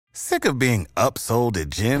Sick of being upsold at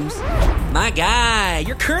gyms? My guy,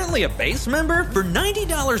 you're currently a base member? For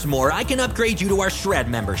 $90 more, I can upgrade you to our Shred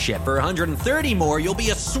membership. For $130 more, you'll be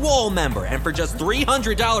a Swole member. And for just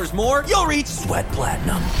 $300 more, you'll reach Sweat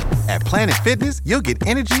Platinum. At Planet Fitness, you'll get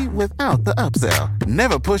energy without the upsell.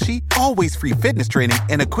 Never pushy, always free fitness training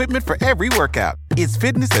and equipment for every workout. It's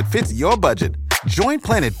fitness that fits your budget. Join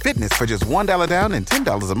Planet Fitness for just $1 down and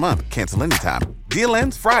 $10 a month. Cancel anytime. Deal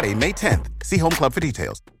ends Friday, May 10th. See Home Club for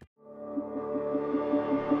details.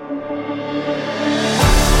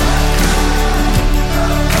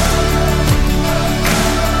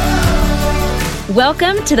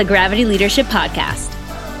 Welcome to the Gravity Leadership Podcast.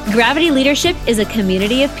 Gravity Leadership is a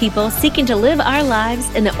community of people seeking to live our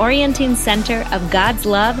lives in the orienting center of God's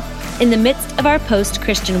love in the midst of our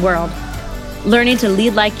post-Christian world, learning to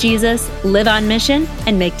lead like Jesus, live on mission,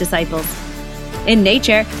 and make disciples. In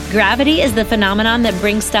nature, gravity is the phenomenon that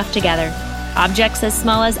brings stuff together, objects as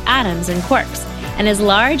small as atoms and quarks, and as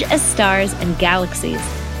large as stars and galaxies.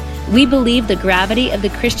 We believe the gravity of the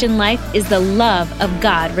Christian life is the love of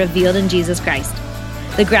God revealed in Jesus Christ.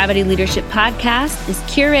 The Gravity Leadership Podcast is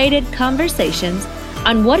curated conversations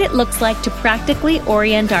on what it looks like to practically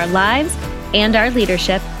orient our lives and our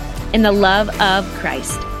leadership in the love of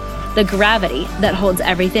Christ, the gravity that holds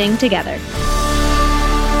everything together.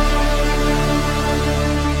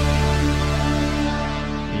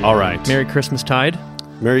 All right. Merry Christmas tide.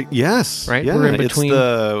 Yes. Right? Yeah. We're in between.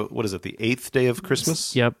 It's the 8th day of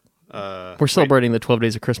Christmas? Yep. We're celebrating the 12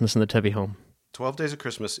 days of Christmas in the Tevye home. 12 days of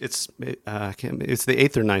Christmas. It's the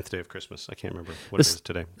 8th or 9th day of Christmas. I can't remember what it is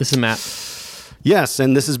today. This is Matt. Yes,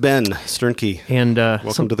 and this is Ben Sternke. And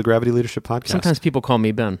welcome to the Gravity Leadership Podcast. Sometimes people call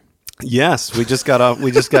me Ben. Yes, we just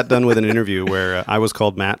got done with an interview where I was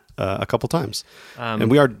called Matt a couple times. And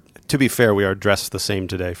we are, to be fair, we are dressed the same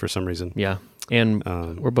today for some reason. Yeah. And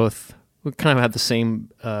we kind of have the same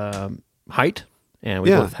height, and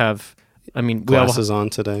we both have, glasses on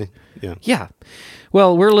today. Yeah. Yeah.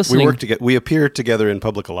 Well, we're listening. We work together. We appear together in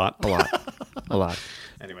public a lot. A lot.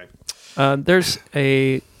 Anyway. There's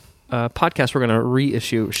a podcast we're going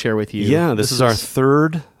to share with you. Yeah, this is our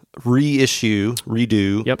third redo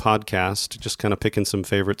podcast, just kind of picking some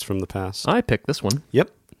favorites from the past. I picked this one. Yep.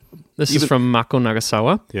 This is from Mako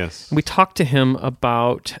Nagasawa. Yes. We talked to him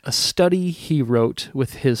about a study he wrote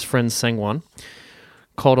with his friend Sangwon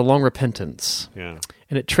called A Long Repentance. Yeah.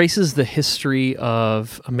 And it traces the history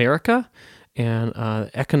of America and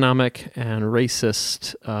economic and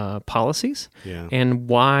racist policies, and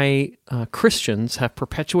why Christians have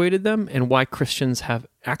perpetuated them, and why Christians have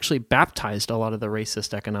actually baptized a lot of the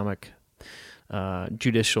racist economic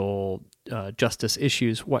judicial justice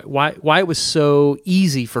issues, why it was so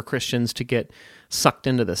easy for Christians to get sucked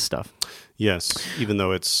into this stuff. Yes, even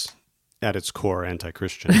though it's at its core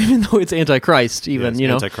anti-Christian. Even though it's anti-Christ, even,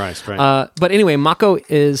 Anti-Christ, right. But anyway, Mako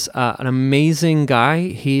is an amazing guy.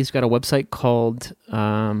 He's got a website called,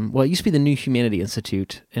 it used to be the New Humanity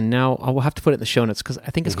Institute, and now I will have to put it in the show notes because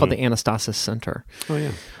I think it's called the Anastasis Center. Oh,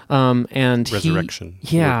 yeah. And resurrection.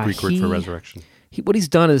 Greek word for resurrection. What he's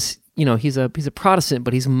done is, he's a Protestant,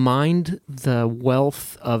 but he's mined the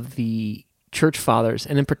wealth of the church fathers,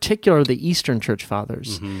 and in particular the Eastern church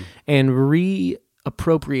fathers, and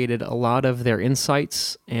reappropriated a lot of their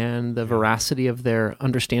insights and the veracity of their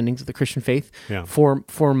understandings of the Christian faith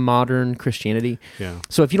for modern Christianity. Yeah.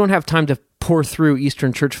 So if you don't have time to pour through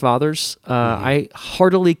Eastern church fathers, I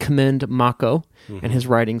heartily commend Mako and his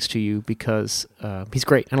writings to you because he's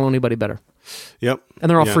great. I don't know anybody better. Yep. And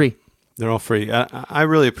they're all free. They're all free. I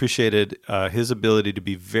really appreciated his ability to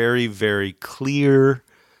be very, very clear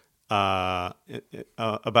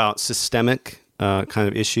about systemic kind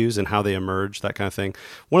of issues and how they emerge, that kind of thing.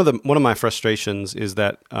 One of my frustrations is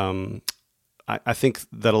that I think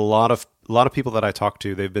that a lot of people that I talk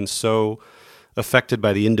to, they've been so affected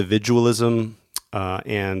by the individualism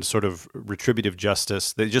and sort of retributive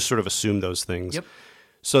justice, they just sort of assume those things. Yep.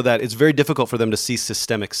 So that it's very difficult for them to see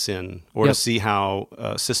systemic sin or to see how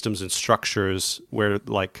systems and structures where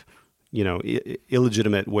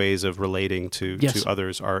illegitimate ways of relating to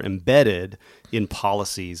others are embedded in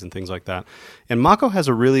policies and things like that. And Mako has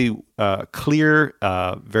a really clear,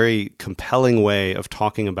 very compelling way of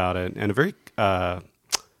talking about it, and a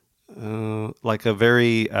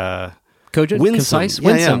very cogent, winsome. concise,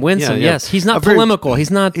 winsome. Yeah. Yes, he's not polemical. He's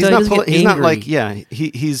not. He's not like. Yeah,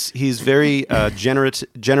 he's very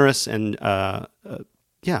generous, and I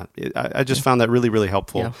just found that really, really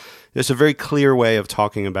helpful. Yeah. There's a very clear way of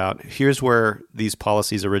talking about here's where these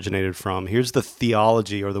policies originated from. Here's the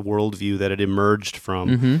theology or the worldview that it emerged from.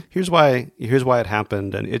 Mm-hmm. Here's why it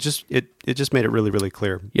happened, and it just made it really, really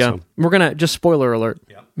clear. Yeah, so. We're gonna just spoiler alert.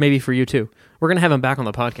 Yeah. Maybe for you too. we're going to have him back on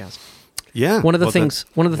the podcast. Yeah. One of the things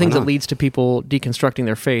that not? leads to people deconstructing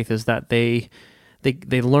their faith is that they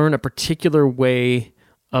learn a particular way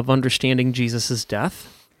of understanding Jesus'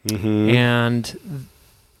 death, and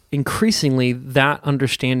increasingly that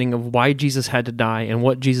understanding of why Jesus had to die and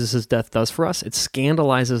what Jesus' death does for us, it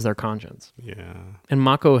scandalizes their conscience. Yeah. And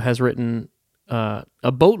Mako has written a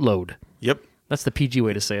boatload. Yep. That's the PG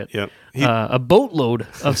way to say it. Yep. A boatload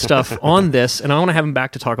of stuff on this, and I want to have him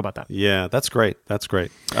back to talk about that. Yeah, that's great. That's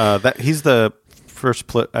great. He's the first.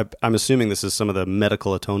 I'm assuming this is some of the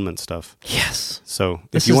medical atonement stuff. Yes. So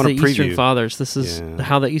This if you is want the to preview, Eastern Fathers. This is Yeah.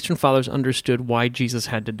 how the Eastern Fathers understood why Jesus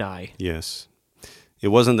had to die. yes, it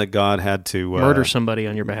wasn't that God had to Murder somebody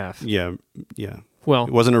on your behalf. Yeah, yeah. Well,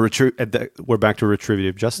 It wasn't we're back to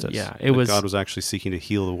retributive justice. Yeah, That was- God was actually seeking to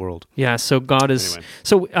heal the world. yeah, so God is...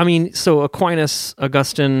 Anyway. So Aquinas,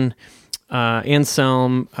 Augustine,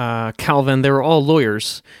 Anselm, Calvin, they were all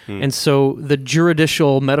lawyers. And so the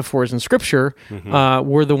juridical metaphors in Scripture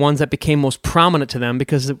were the ones that became most prominent to them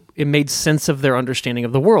because it made sense of their understanding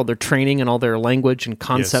of the world, their training and all their language and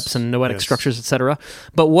concepts Yes, and noetic yes. structures, etc.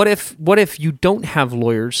 But what if you don't have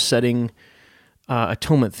lawyers setting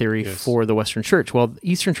atonement theory Yes. for the Western Church? Well, the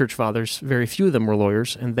Eastern Church Fathers, very few of them were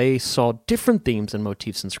lawyers, and they saw different themes and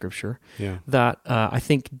motifs in Scripture Yeah. that I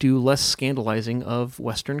think do less scandalizing of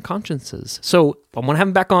Western consciences. So I'm going to have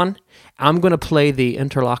him back on. I'm going to play the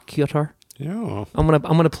interlocutor. Yeah. I'm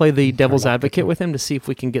gonna play the devil's advocate with him to see if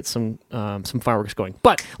we can get some fireworks going.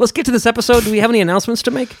 But let's get to this episode. Do we have any announcements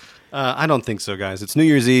to make? I don't think so, guys. It's New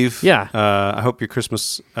Year's Eve. Yeah. I hope your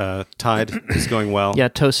Christmas tide is going well. Yeah,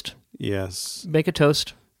 toast. Yes. Make a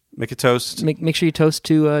toast. Make a toast. Make sure you toast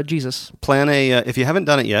to Jesus. Plan if you haven't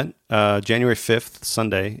done it yet, January 5th,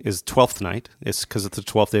 Sunday, is 12th night. It's because it's the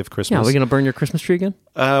 12th day of Christmas. Yeah, are we gonna burn your Christmas tree again?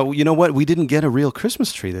 You know what? We didn't get a real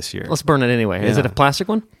Christmas tree this year. Let's burn it anyway. Is Yeah. it a plastic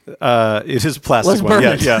one? It is a plastic Let's one. burn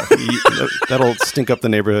Yeah, it. yeah. That'll stink up the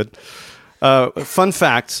neighborhood. Fun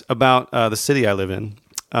fact about the city I live in.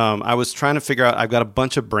 I was trying to figure out, I've got a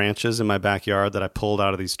bunch of branches in my backyard that I pulled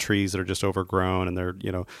out of these trees that are just overgrown, and they're,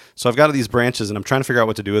 so I've got these branches and I'm trying to figure out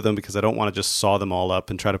what to do with them because I don't want to just saw them all up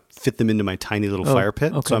and try to fit them into my tiny little fire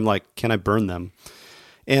pit. okay. So I'm like, can I burn them?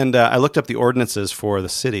 And I looked up the ordinances for the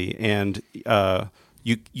city, and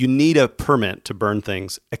you need a permit to burn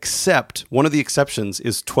things, except one of the exceptions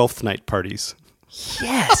is 12th night parties.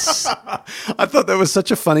 Yes. I thought that was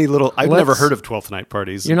such a funny little. I've never Let's- heard of 12th night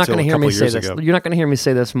parties. You're not going to hear me say years this. Ago. You're not going to hear me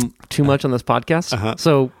say this too much on this podcast. Uh-huh.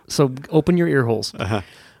 So open your ear holes.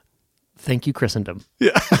 Thank you, Christendom.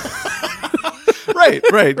 Right.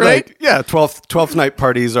 Right? Yeah, 12th night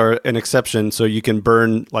parties are an exception, so you can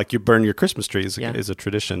burn your Christmas trees Yeah. is a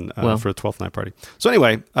tradition Well. for a 12th night party. So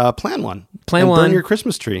anyway, plan one. Plan and one. Burn your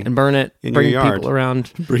Christmas tree And burn it. in Bring your yard. people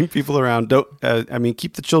around. Bring people around. Don't.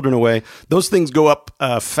 Keep the children away. Those things go up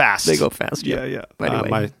fast. They go fast, Yeah, yeah. yeah. Anyway.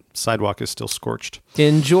 My sidewalk is still scorched.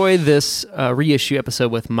 Enjoy this reissue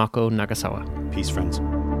episode with Mako Nagasawa. Peace, friends.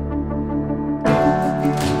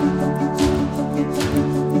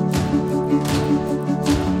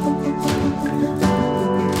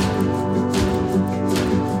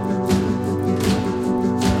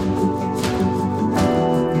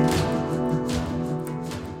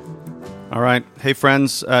 All right. Hey,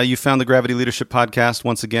 friends, you found the Gravity Leadership Podcast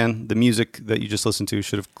once again. The music that you just listened to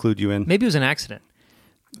should have clued you in. Maybe it was an accident.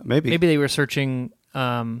 Maybe. Maybe they were searching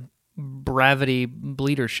Bravity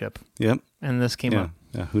Leadership, Yep. and this came Yeah. up.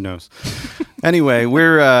 Yeah. Who knows? Anyway,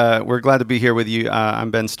 we're glad to be here with you. I'm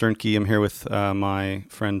Ben Sternke. I'm here with my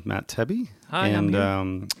friend Matt Tebbe. Hi, I'm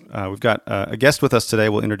And we've got a guest with us today.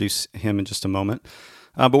 We'll introduce him in just a moment.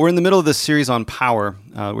 But we're in the middle of this series on power.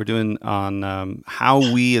 We're doing on how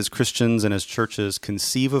we as Christians and as churches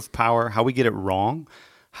conceive of power, how we get it wrong,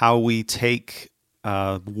 how we take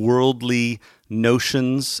worldly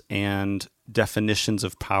notions and definitions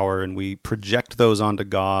of power and we project those onto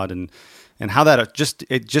God, and how that just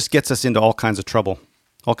gets us into all kinds of trouble,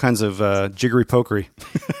 all kinds of jiggery pokery.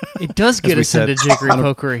 It does get we us said, into jiggery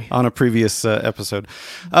pokery. on a previous episode.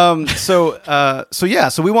 So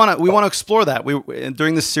we want to explore that.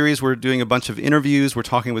 During this series, we're doing a bunch of interviews. We're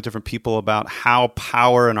talking with different people about how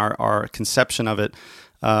power and our conception of it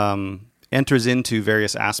enters into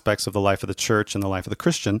various aspects of the life of the church and the life of the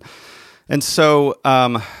Christian. And so,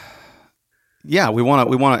 we want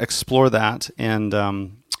to explore that and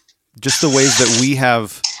just the ways that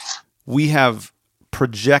we have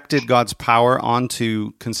projected God's power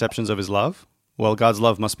onto conceptions of his love. Well, God's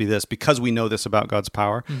love must be this because we know this about God's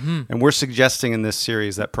power. Mm-hmm. And we're suggesting in this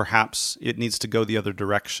series that perhaps it needs to go the other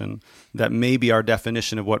direction, that maybe our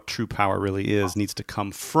definition of what true power really is needs to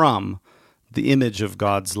come from the image of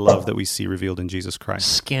God's love that we see revealed in Jesus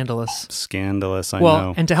Christ. Scandalous, I well,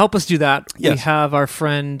 know. And to help us do that, we have our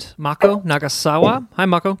friend Mako Nagasawa. Hi,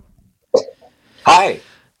 Mako. Hi.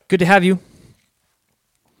 Good to have you.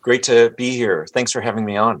 Great to be here. Thanks for having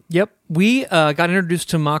me on. Yep. We got introduced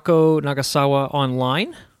to Mako Nagasawa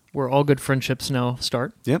online, where all good friendships now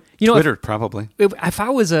start. Yep. Twitter, probably. If I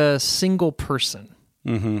was a single person,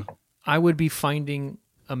 mm-hmm. I would be finding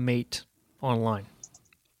a mate online.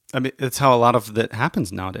 I mean, it's how a lot of that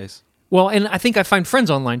happens nowadays. Well, and I think I find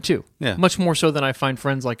friends online too. Yeah. Much more so than I find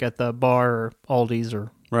friends like at the bar or Aldi's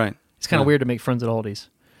or. Right. It's kind of weird to make friends at Aldi's.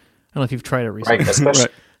 I don't know if you've tried it recently. Right,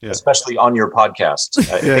 especially on your podcast.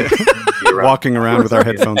 Walking around with our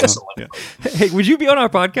headphones on. Yeah. Hey, would you be on our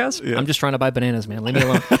podcast? Yeah. I'm just trying to buy bananas, man. Leave me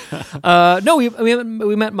alone. No,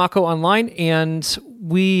 we met Mako online, and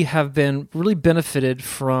we have been really benefited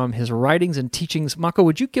from his writings and teachings. Mako,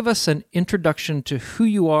 would you give us an introduction to who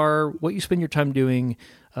you are, what you spend your time doing,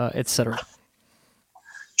 etc.?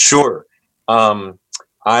 Sure.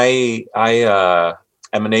 I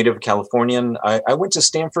am a native Californian. I went to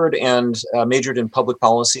Stanford and majored in public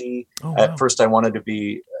policy. Oh, wow. At first, I wanted to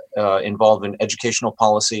be involved in educational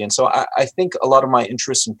policy. And so I think a lot of my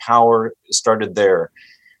interest in power started there.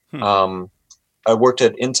 I worked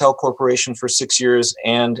at Intel Corporation for 6 years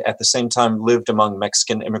and at the same time lived among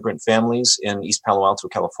Mexican immigrant families in East Palo Alto,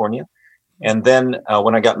 California. And then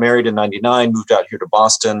when I got married in 99, moved out here to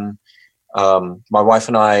Boston. My wife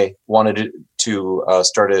and I wanted to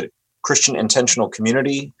start a Christian intentional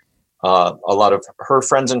community. A lot of her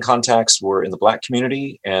friends and contacts were in the Black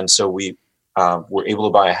community. And so we were able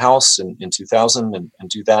to buy a house in 2000 and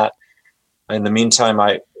do that. In the meantime,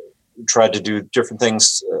 I tried to do different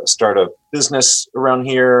things, start a business around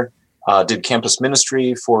here, did campus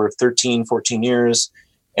ministry for 13, 14 years.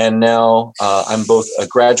 And now I'm both a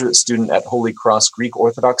graduate student at Holy Cross Greek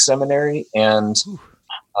Orthodox Seminary and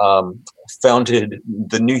founded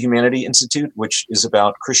the New Humanity Institute, which is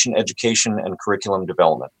about Christian education and curriculum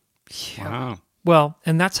development. Wow. Well,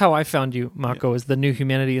 and that's how I found you, Mako, is the New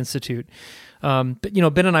Humanity Institute. But,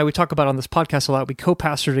 Ben and I, we talk about on this podcast a lot. We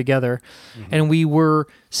co-pastor together, and we were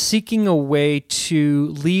seeking a way to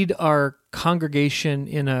lead our congregation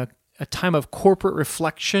in a time of corporate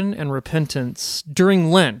reflection and repentance during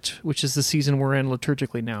Lent, which is the season we're in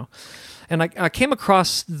liturgically now. And I came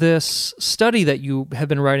across this study that you have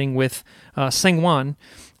been writing with Seng Wan,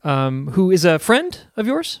 who is a friend of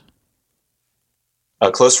yours?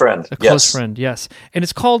 A close friend, A close friend, yes. And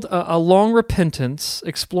it's called A Long Repentance,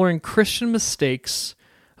 Exploring Christian Mistakes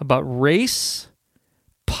About Race,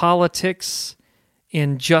 Politics,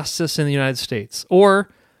 and Justice in the United States. Or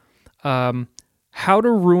How to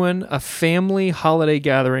Ruin a Family Holiday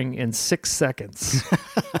Gathering in 6 Seconds.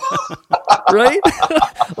 Right?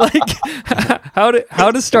 Like how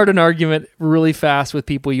to start an argument really fast with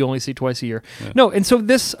people you only see twice a year. Yeah. No, and so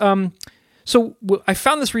this we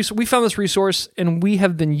found this resource, and we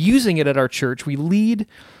have been using it at our church. We lead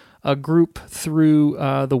a group through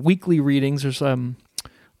the weekly readings. There's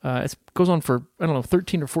it goes on for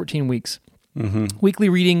 13 or 14 weeks. Weekly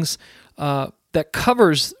readings that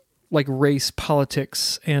covers like race,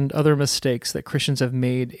 politics, and other mistakes that Christians have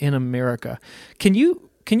made in America. Can you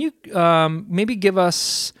maybe give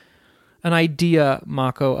us an idea,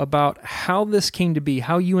 Mako, about how this came to be,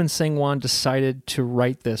 how you and Seng Wan decided to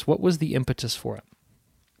write this? What was the impetus for it?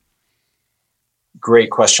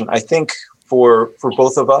 Great question. I think for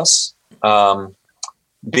both of us,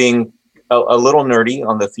 being a little nerdy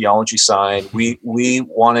on the theology side, we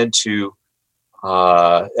wanted to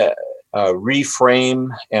reframe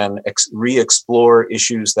and re-explore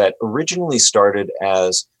issues that originally started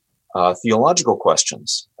as theological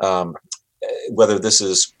questions, whether this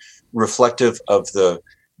is reflective of the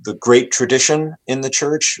great tradition in the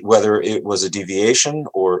church, whether it was a deviation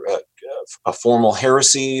or a formal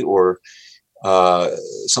heresy or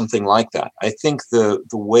something like that. I think the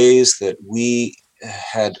ways that we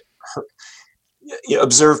had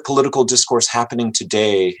observed political discourse happening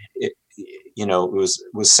today, it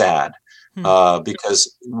was sad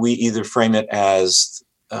because we either frame it as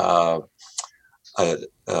a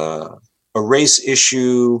race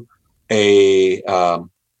issue, a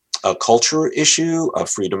culture issue, a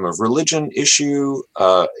freedom of religion issue,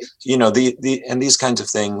 and these kinds of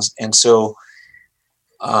things. And so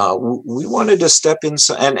we wanted to step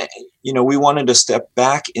inside, and we wanted to step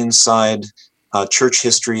back inside church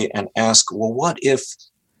history and ask, well, what if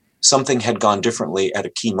something had gone differently at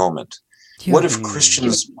a key moment? Yeah. What if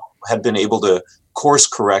Christians had been able to course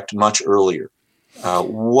correct much earlier?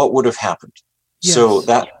 What would have happened? Yes. So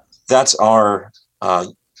that's our.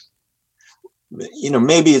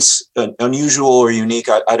 Maybe it's unusual or unique.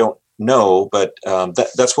 I don't know, but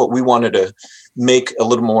that's what we wanted to make a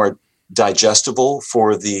little more digestible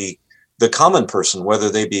for the common person, whether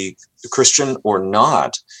they be Christian or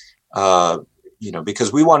not.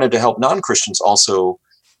 Because we wanted to help non-Christians also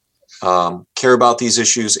care about these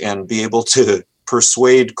issues and be able to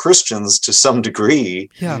persuade Christians to some degree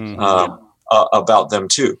about them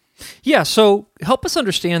too. Yeah, so help us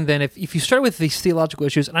understand then, if you start with these theological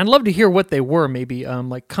issues, and I'd love to hear what they were, maybe,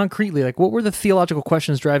 like concretely, like what were the theological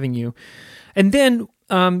questions driving you? And then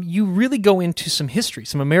you really go into some history,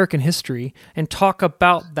 some American history, and talk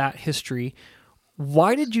about that history.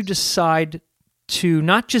 Why did you decide to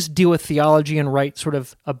not just deal with theology and write sort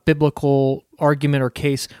of a biblical argument or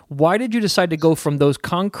case? Why did you decide to go from those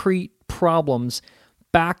concrete problems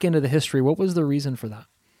back into the history? What was the reason for that?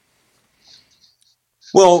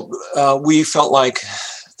 Well, we felt like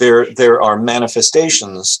there are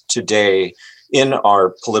manifestations today in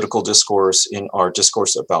our political discourse, in our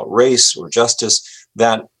discourse about race or justice,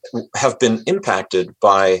 that have been impacted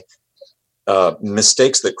by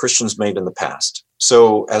mistakes that Christians made in the past.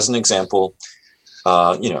 So, as an example,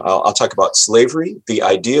 I'll talk about slavery, the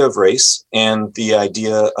idea of race, and the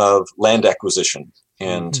idea of land acquisition,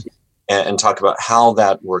 and talk about how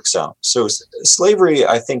that works out. So, slavery,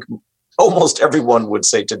 I think almost everyone would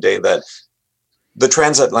say today that the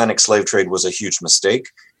transatlantic slave trade was a huge mistake.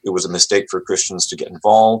 It was a mistake for Christians to get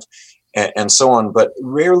involved, and so on. But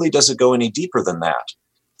rarely does it go any deeper than that.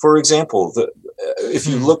 For example, if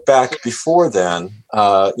you look back before then,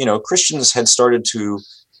 Christians had started to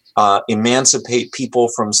emancipate people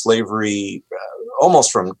from slavery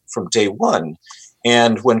almost from day one.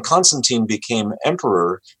 And when Constantine became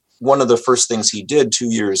emperor, one of the first things he did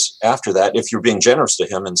 2 years after that, if you're being generous to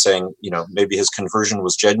him and saying, maybe his conversion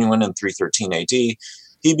was genuine in 313 AD,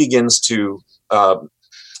 he begins to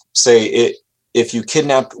say, if you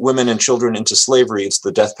kidnap women and children into slavery, it's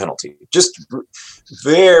the death penalty. Just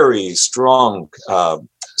very strong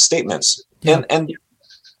statements. Yeah. And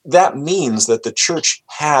that means that the church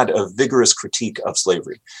had a vigorous critique of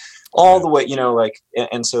slavery all the way,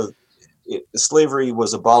 and so slavery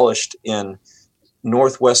was abolished in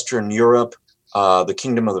Northwestern Europe, the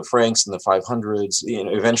Kingdom of the Franks in the 500s,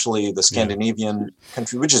 eventually the Scandinavian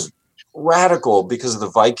country, which is radical because of the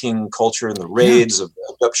Viking culture and the raids of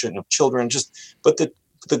abduction of children. But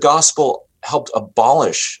the gospel helped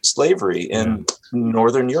abolish slavery in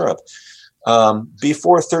Northern Europe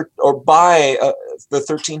before by the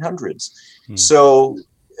 1300s. So,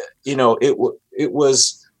 it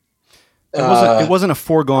wasn't a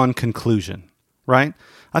foregone conclusion, right?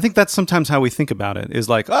 I think that's sometimes how we think about it, is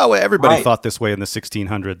like, oh, well, everybody thought this way in the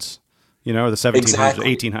 1600s, or the 1700s,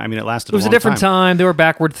 exactly. 1800s. I mean, it lasted a long time. It was a different time. They were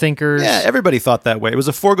backward thinkers. Yeah, everybody thought that way. It was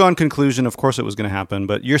a foregone conclusion. Of course it was going to happen.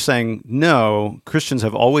 But you're saying, no, Christians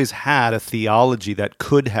have always had a theology that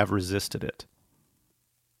could have resisted it.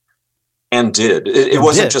 And did. It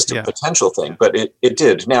wasn't just a potential thing, but it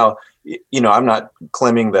did. Now, I'm not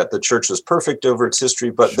claiming that the church was perfect over its history,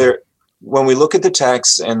 but when we look at the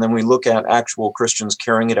text and then we look at actual Christians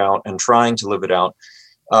carrying it out and trying to live it out,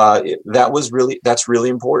 that's really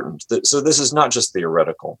important. So this is not just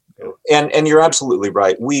theoretical. And you're absolutely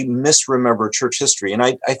right. We misremember church history. And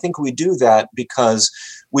I think we do that because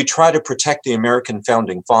we try to protect the American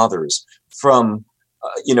founding fathers from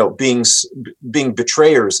being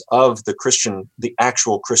betrayers of the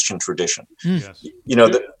actual Christian tradition. Yes.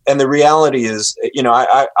 And the reality is,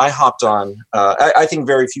 I hopped on, I think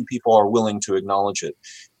very few people are willing to acknowledge it.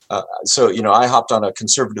 So I hopped on a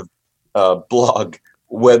conservative blog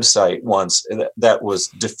website once that was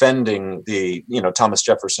defending the, Thomas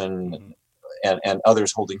Jefferson and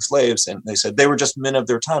others holding slaves. And they said they were just men of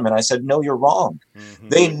their time. And I said, no, you're wrong. Mm-hmm.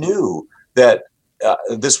 They knew that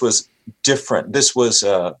this was different. This was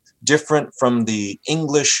different from the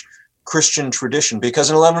English Christian tradition, because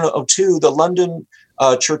in 1102, the London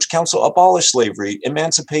Church Council abolished slavery,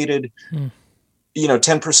 emancipated,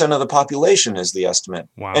 10% of the population is the estimate.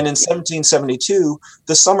 Wow. And in 1772,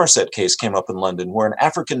 the Somerset case came up in London, where an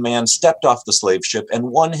African man stepped off the slave ship and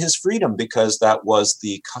won his freedom because that was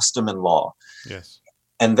the custom and law. Yes.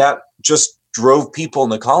 And that just drove people in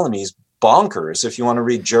the colonies bonkers. If you want to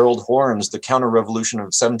read Gerald Horne's The Counter-Revolution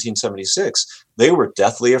of 1776, they were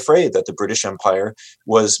deathly afraid that the British Empire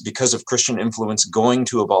was, because of Christian influence, going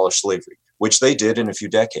to abolish slavery, which they did in a few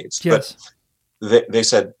decades. Yes. But they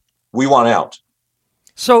said, we want out.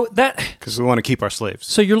 So that... Because we want to keep our slaves.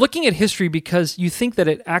 So you're looking at history because you think that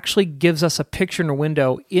it actually gives us a picture and a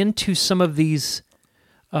window into some of these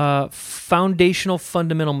foundational,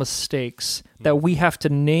 fundamental mistakes that we have to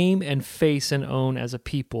name and face and own as a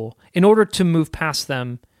people in order to move past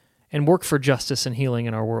them and work for justice and healing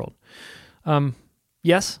in our world.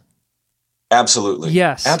 Yes? Absolutely.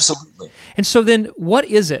 Yes. Absolutely. And so then what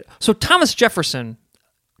is it? So Thomas Jefferson,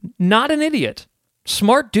 not an idiot,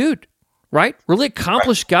 smart dude, right? Really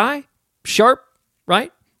accomplished guy, sharp,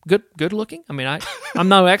 right? Good looking. I mean, I'm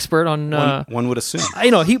not an expert on one would assume.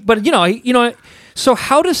 So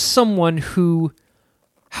how does someone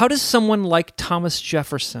like Thomas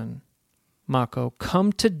Jefferson, Mako,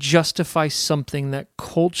 come to justify something that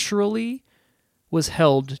culturally was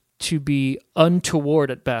held to be untoward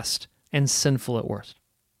at best and sinful at worst?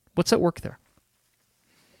 What's at work there?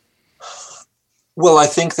 Well, I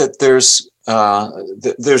think that there's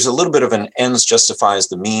a little bit of an ends justifies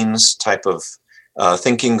the means type of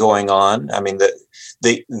thinking going on. I mean,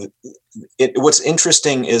 what's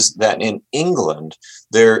interesting is that in England,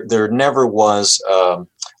 there never was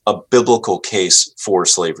a biblical case for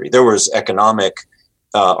slavery. There was economic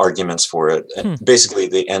arguments for it. Basically,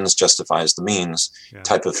 the ends justifies the means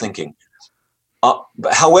type of thinking.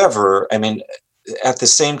 However, I mean, at the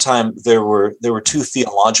same time, there were two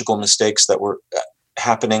theological mistakes that were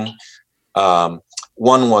happening.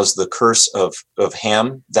 One was the curse of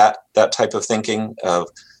Ham, that type of thinking of,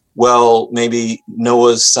 well, maybe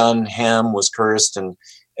Noah's son Ham was cursed, and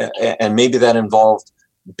maybe that involved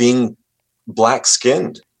being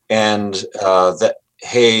black-skinned, and that,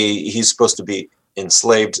 hey, he's supposed to be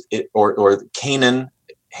enslaved, or Canaan,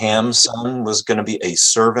 Ham's son, was going to be a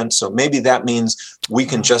servant. So maybe that means we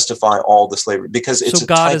can justify all the slavery because it's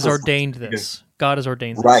God has ordained this. God has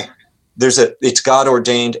ordained this. Right. It's God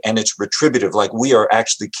ordained and it's retributive. Like we are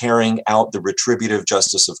actually carrying out the retributive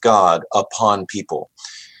justice of God upon people.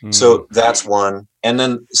 So that's one. And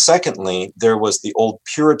then secondly, there was the old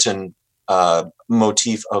Puritan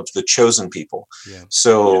motif of the chosen people. Yeah.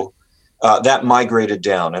 So that migrated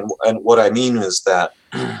down. And what I mean is that,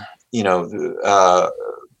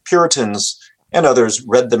 Puritans and others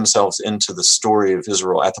read themselves into the story of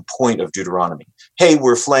Israel at the point of Deuteronomy. Hey,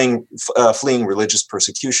 we're fleeing religious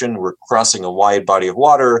persecution. We're crossing a wide body of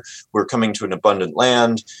water. We're coming to an abundant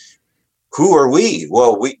land. Who are we?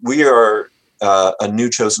 Well, we are a new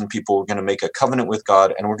chosen people. We're going to make a covenant with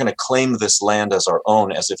God, and we're going to claim this land as our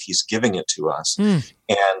own, as if he's giving it to us.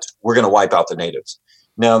 And we're going to wipe out the natives.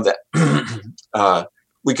 Now, that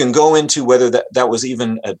we can go into whether that was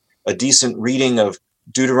even a decent reading of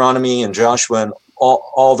Deuteronomy and Joshua and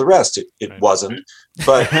all the rest. It wasn't.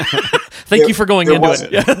 But thank you for going into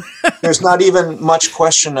it. Yeah. There's not even much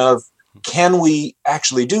question of, can we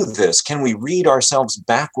actually do this? Can we read ourselves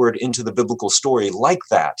backward into the biblical story like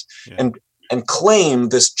that and claim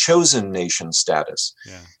this chosen nation status?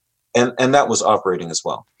 Yeah. And that was operating as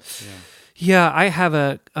well. Yeah, I have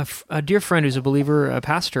a dear friend who's a believer, a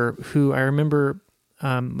pastor, who I remember,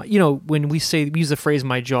 when we use the phrase,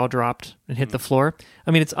 my jaw dropped and hit the floor.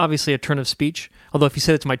 I mean, it's obviously a turn of speech. Although if you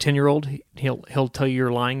said it to my 10-year-old, he'll tell you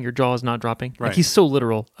you're lying. Your jaw is not dropping. Right. Like, he's so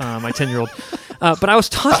literal, my 10-year-old. But I was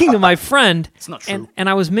talking to my friend, it's not true. And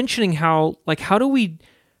I was mentioning how do we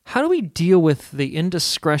deal with the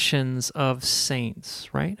indiscretions of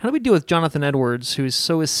saints, right? How do we deal with Jonathan Edwards, who is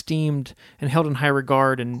so esteemed and held in high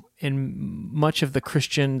regard in much of the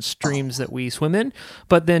Christian streams that we swim in,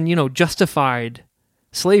 but then, justified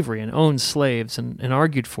slavery and owned slaves and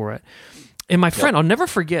argued for it. And my friend, I'll never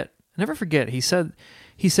forget, he said,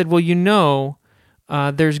 well,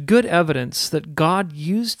 there's good evidence that God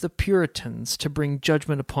used the Puritans to bring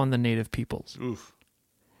judgment upon the native peoples. Oof.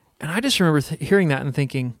 And I just remember hearing that and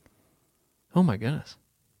thinking, oh my goodness.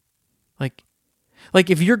 Like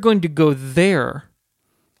if you're going to go there,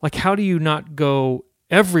 like, how do you not go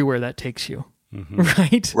everywhere that takes you? Mm-hmm.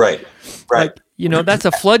 Right? Right. Like, that's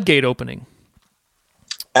a floodgate opening.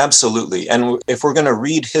 Absolutely. And if we're going to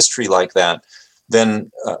read history like that,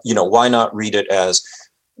 then, why not read it as,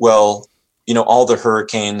 well, all the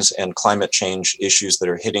hurricanes and climate change issues that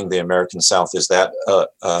are hitting the American South, is that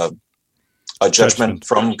a judgment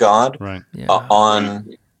from God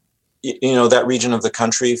on, that region of the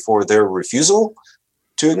country for their refusal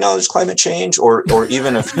to acknowledge climate change, or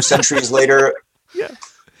even a few centuries later, a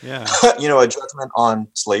judgment on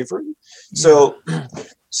slavery. Yeah.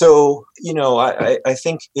 So, I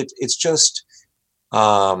think it's just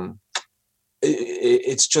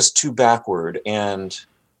too backward, and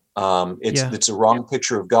it's a wrong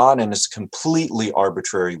picture of God, and it's a completely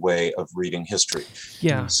arbitrary way of reading history.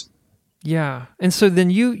 Yeah. Yeah. And so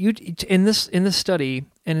then you in this study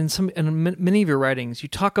and in many of your writings, you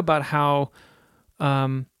talk about how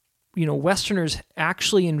Westerners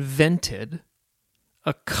actually invented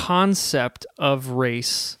a concept of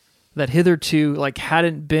race that hitherto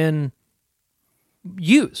hadn't been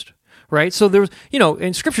used, right? So there's,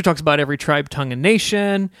 and Scripture talks about every tribe, tongue, and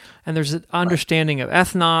nation, and there's an understanding of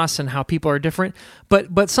ethnos and how people are different.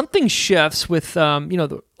 But something shifts with,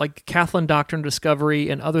 like Catholic doctrine discovery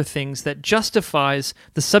and other things that justifies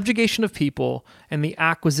the subjugation of people and the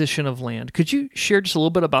acquisition of land. Could you share just a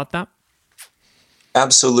little bit about that?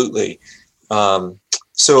 Absolutely.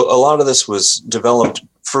 So a lot of this was developed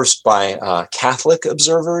first by Catholic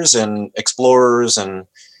observers and explorers and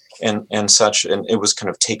such, and it was kind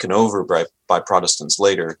of taken over by Protestants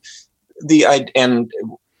later. And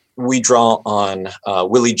we draw on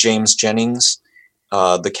Willie James Jennings,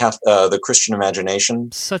 the Christian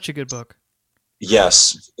Imagination. Such a good book.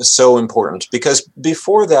 Yes, so important, because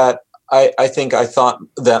before that, I think I thought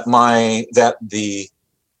that the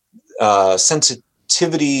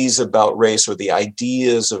sensitivities about race or the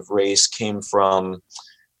ideas of race came from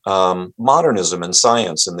modernism and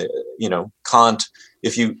science, and Kant.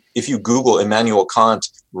 If you Google Immanuel Kant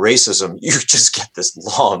racism, you just get this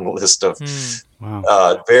long list of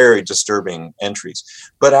very disturbing entries.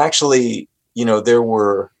 But actually, there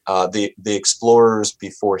were the explorers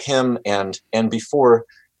before him, and before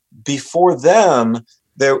them,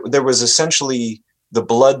 there was essentially the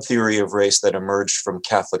blood theory of race that emerged from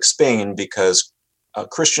Catholic Spain, because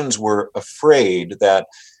Christians were afraid that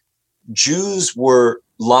Jews were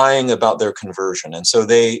lying about their conversion, and so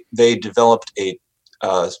they developed a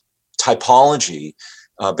typology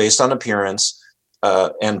based on appearance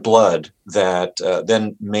and blood that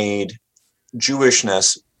then made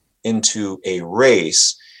Jewishness into a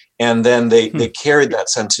race, and then they carried that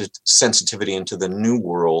sensitivity into the New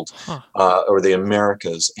World or the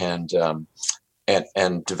Americas, and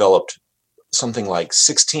developed something like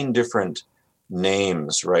 16 different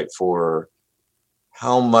names, right, for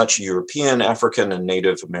how much European, African, and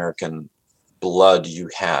Native American blood you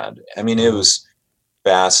had. I mean, it was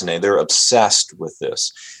fascinating. They're obsessed with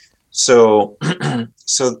this. So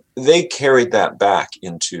they carried that back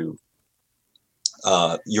into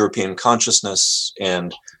European consciousness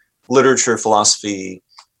and literature, philosophy.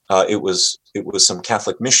 It was some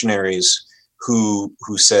Catholic missionaries who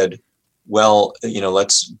said, well,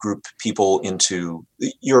 let's group people into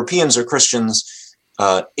Europeans or Christians,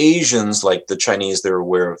 Asians, like the Chinese. They're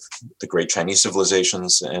aware of the great Chinese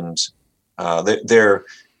civilizations, and they're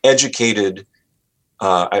educated.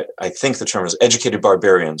 I think the term is educated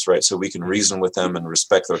barbarians, right? So we can reason with them and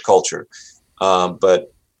respect their culture.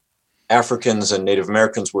 But Africans and Native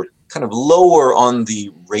Americans were kind of lower on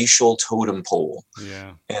the racial totem pole.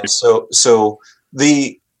 Yeah. And so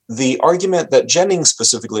the argument that Jennings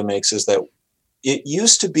specifically makes is that it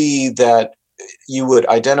used to be that you would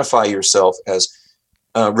identify yourself as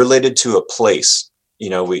related to a place.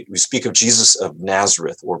 We speak of Jesus of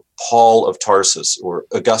Nazareth, or Paul of Tarsus, or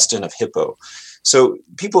Augustine of Hippo. So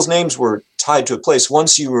people's names were tied to a place.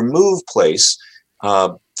 Once you remove place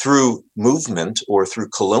through movement or through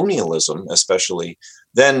colonialism, especially,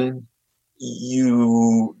 then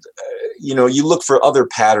you look for other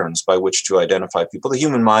patterns by which to identify people. The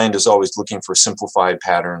human mind is always looking for simplified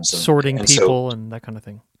patterns, sorting people and that kind of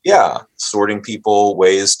thing. Yeah, sorting people,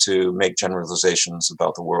 ways to make generalizations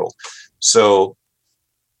about the world. So,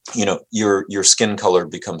 your skin color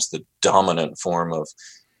becomes the dominant form of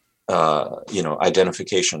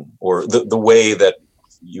identification, or the way that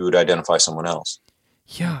you would identify someone else.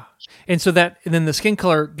 Yeah. And then the skin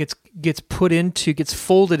color gets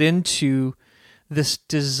folded into this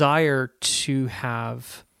desire to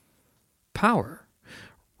have power.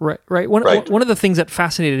 Right. One of the things that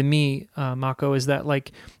fascinated me, Mako, is that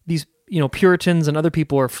like these, Puritans and other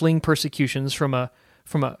people are fleeing persecutions from a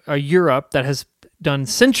Europe that has done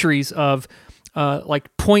centuries of like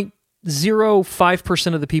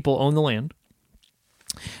 0.05% of the people own the land,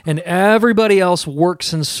 and everybody else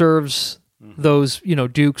works and serves those,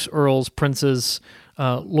 dukes, earls, princes,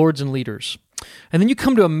 lords, and leaders. And then you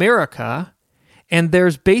come to America, and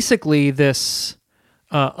there's basically this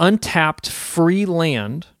untapped free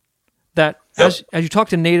land that, as you talk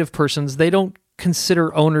to native persons, they don't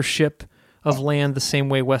consider ownership of land the same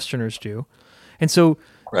way Westerners do. And so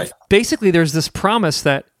basically there's this promise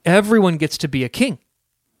that everyone gets to be a king.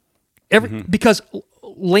 Because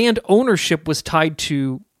land ownership was tied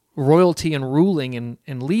to royalty and ruling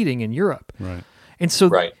and leading in Europe. Right. And so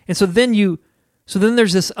then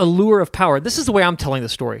there's this allure of power. This is the way I'm telling the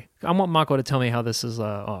story. I want Mako to tell me how this is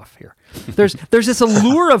off here. There's this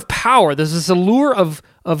allure of power. There's this allure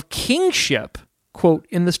of kingship, quote,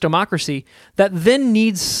 in this democracy that then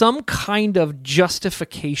needs some kind of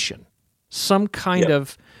justification, some kind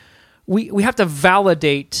of we have to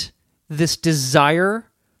validate this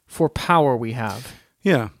desire for power we have.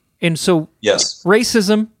 Yeah. And so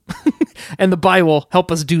racism and the Bible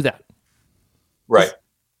help us do that. Right.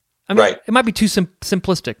 I mean, it might be too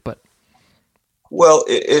simplistic, but. Well,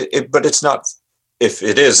 but it's not. If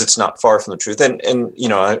it is, it's not far from the truth. And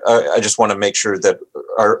I just want to make sure that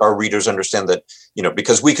our readers understand that,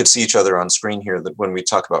 because we could see each other on screen here, that when we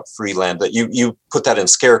talk about free land, that you put that in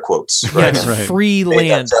scare quotes, right? Yes, right. Free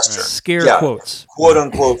land, scare quotes. Quote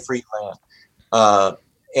unquote free land.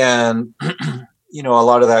 And, a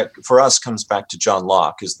lot of that for us comes back to John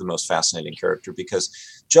Locke is the most fascinating character, because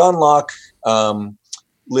John Locke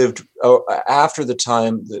lived after the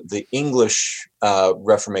time the English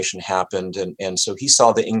Reformation happened. And so he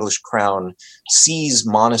saw the English crown seize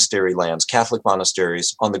monastery lands, Catholic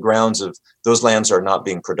monasteries, on the grounds of those lands are not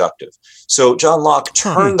being productive. So John Locke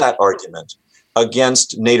turned that argument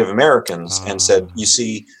against Native Americans and said, you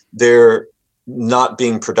see, they're not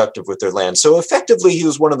being productive with their land. So effectively, he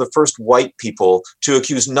was one of the first white people to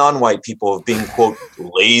accuse non-white people of being, quote,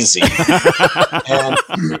 lazy. And,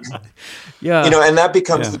 and that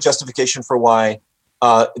becomes the justification for why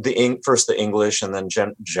first the English and then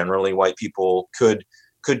generally white people could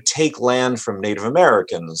take land from Native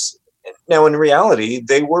Americans. Now, in reality,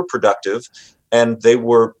 they were productive and they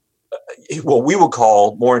were what we would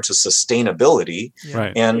call more into sustainability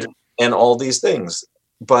and all these things.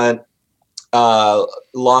 But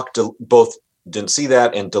Locke both didn't see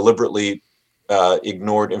that and deliberately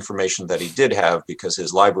ignored information that he did have, because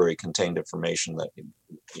his library contained information that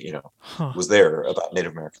was there about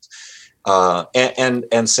Native Americans,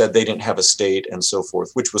 and said they didn't have a state and so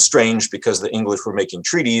forth, which was strange because the English were making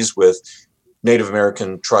treaties with Native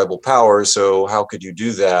American tribal power. So how could you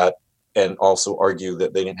do that and also argue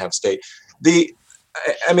that they didn't have a state?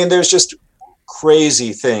 There's just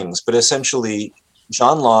crazy things, but essentially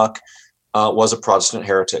John Locke was a Protestant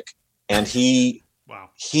heretic, and he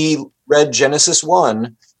read Genesis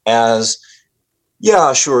 1 as,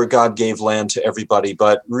 yeah, sure, God gave land to everybody,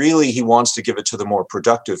 but really he wants to give it to the more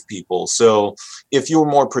productive people. So if you were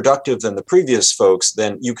more productive than the previous folks,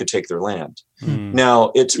 then you could take their land.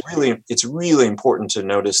 Now, it's really important to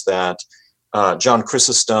notice that John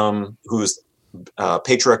Chrysostom, who's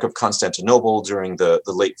Patriarch of Constantinople during the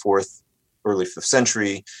late 4th, early 5th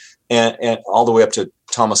century, and all the way up to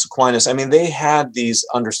Thomas Aquinas. They had these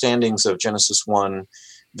understandings of Genesis 1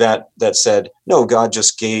 that said, no, God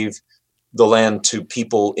just gave the land to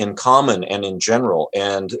people in common and in general.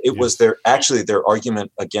 And it was their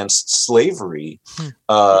argument against slavery,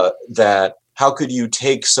 that how could you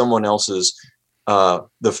take someone else's,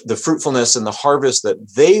 the fruitfulness and the harvest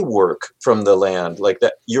that they work from the land, like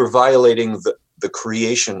that you're violating the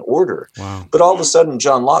creation order. Wow. But all of a sudden,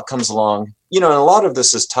 John Locke comes along, and a lot of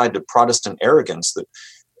this is tied to Protestant arrogance that,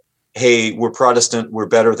 hey, we're Protestant, we're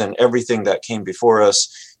better than everything that came before us.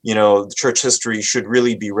 The church history should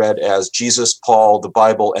really be read as Jesus, Paul, the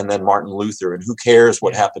Bible, and then Martin Luther, and who cares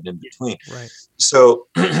what happened in between. Right. So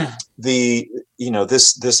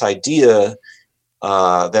this idea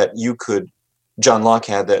that John Locke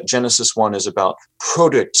had, that Genesis 1 is about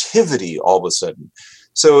productivity all of a sudden.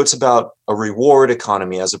 So it's about a reward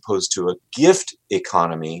economy as opposed to a gift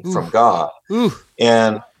economy from God.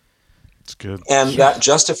 And it's good. And that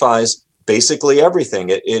justifies basically everything.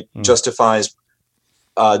 It justifies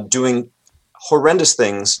doing horrendous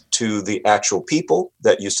things to the actual people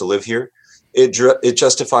that used to live here. It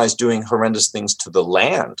justifies doing horrendous things to the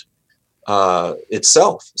land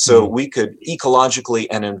itself. So we could ecologically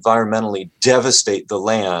and environmentally devastate the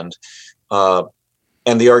land.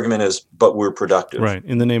 And the argument is, but we're productive. Right,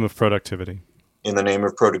 in the name of productivity. In the name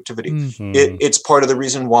of productivity. It's part of the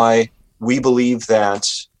reason why we believe that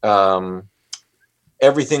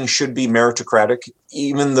everything should be meritocratic,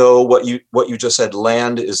 even though what you just said,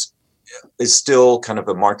 land is still kind of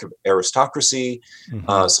a mark of aristocracy.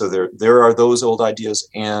 So there are those old ideas.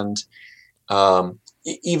 And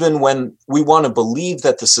even when we want to believe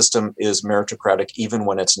that the system is meritocratic, even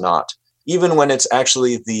when it's not, even when it's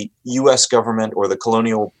actually the U.S. government or the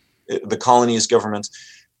colonies governments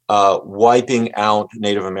wiping out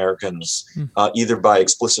Native Americans, either by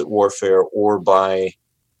explicit warfare or by,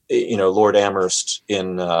 Lord Amherst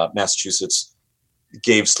in Massachusetts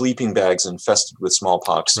gave sleeping bags infested with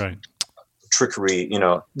smallpox, trickery,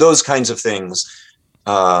 those kinds of things,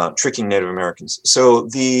 tricking Native Americans. So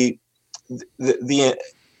this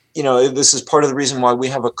is part of the reason why we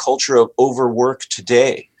have a culture of overwork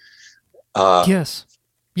today. Yes,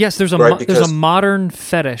 there's a modern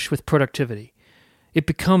fetish with productivity. It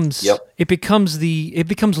becomes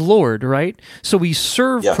Lord, right? So we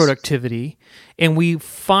serve productivity, and we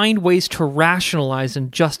find ways to rationalize and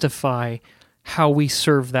justify how we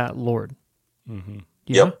serve that Lord.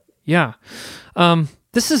 Yeah.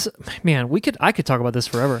 This is, man, I could talk about this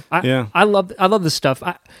forever. I love this stuff.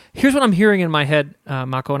 Here's what I'm hearing in my head,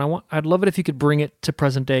 Mako, and I'd love it if you could bring it to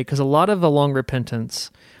present day, because a lot of the long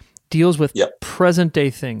repentance deals with present day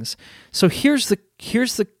things. So here's the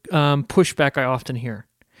pushback I often hear.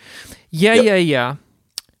 Yeah,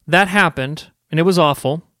 that happened and it was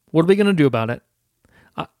awful. What are we going to do about it?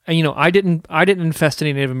 I didn't infest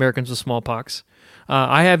any Native Americans with smallpox.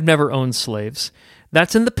 I have never owned slaves.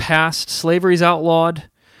 That's in the past. Slavery's outlawed.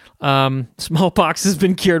 Smallpox has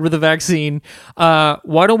been cured with a vaccine.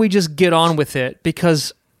 Why don't we just get on with it?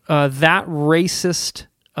 Because that racist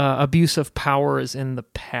abuse of power is in the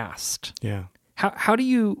past. Yeah. How do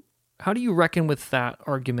you reckon with that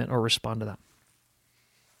argument or respond to that?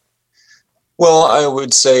 Well, I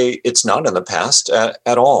would say it's not in the past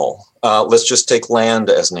at all. Let's just take land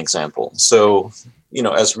as an example. So,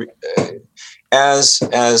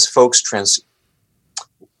 as folks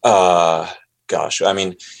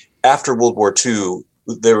after World War II,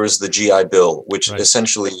 there was the GI Bill, which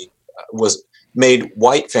essentially made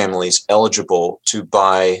white families eligible to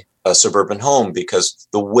buy a suburban home, because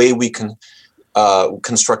the way we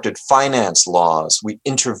constructed finance laws,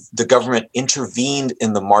 the government intervened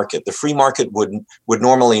in the market. The free market would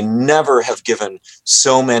normally never have given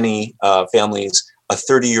so many families a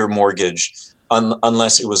 30-year mortgage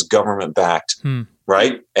unless it was government backed,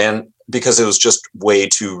 right? And because it was just way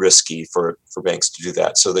too risky for banks to do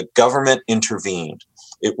that. So the government intervened.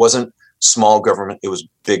 It wasn't small government, it was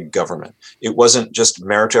big government. It wasn't just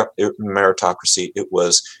meritocracy, it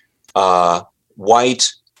was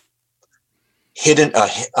white, hidden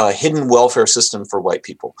welfare system for white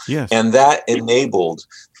people. Yes. And that enabled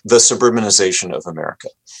the suburbanization of America.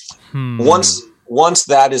 Once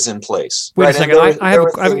that is in place. Wait a second.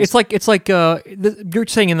 It's like you're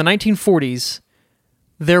saying in the 1940s,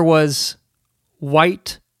 there was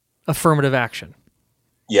white affirmative action.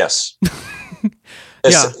 Yes.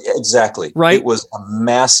 Yeah. Exactly. Right. It was a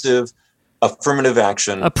massive affirmative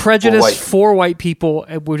action. A prejudice for white people,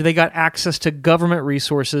 where they got access to government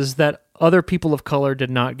resources that other people of color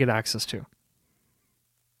did not get access to.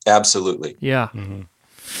 Absolutely. Yeah.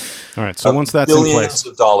 Mm-hmm. All right. So once that's in place, billions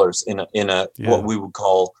of dollars in a what we would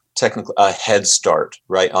call technically a head start,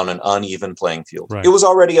 right, on an uneven playing field. Right. It was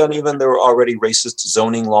already uneven. There were already racist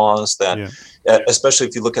zoning laws that, especially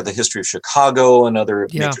if you look at the history of Chicago and other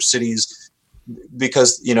major cities,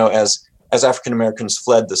 because as African Americans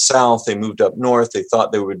fled the South, they moved up north. They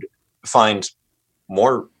thought they would find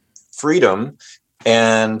more freedom,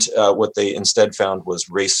 and what they instead found was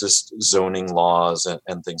racist zoning laws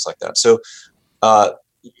and things like that. So,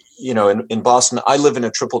 in Boston, I live in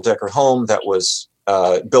a triple-decker home that was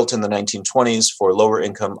built in the 1920s for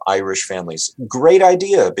lower-income Irish families. Great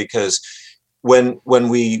idea, because when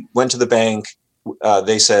we went to the bank,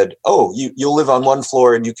 they said, "Oh, you'll live on one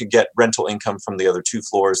floor and you could get rental income from the other two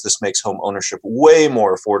floors. This makes home ownership way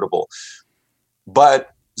more affordable."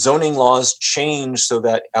 But zoning laws changed so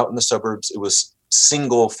that out in the suburbs it was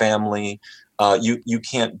single family. You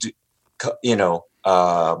can't do, you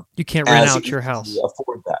can't rent out your house.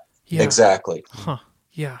 Afford that. Yeah. Exactly. Huh.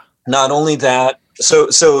 Yeah. Not only that, so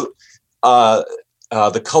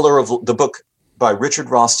the color of the book by Richard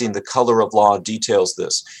Rothstein, The Color of Law, details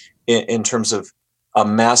this in terms of a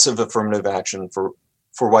massive affirmative action for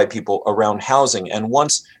white people around housing. And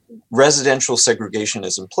once residential segregation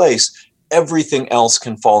is in place, everything else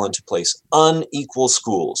can fall into place. Unequal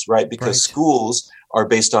schools, right? Because schools are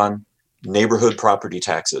based on neighborhood property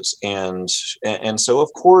taxes. And so,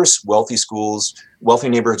 of course, wealthy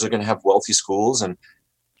neighborhoods are going to have wealthy schools, and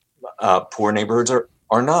poor neighborhoods are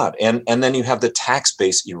not. And then you have the tax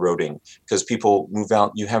base eroding because people move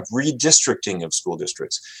out. You have redistricting of school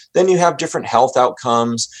districts. Then you have different health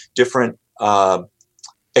outcomes, different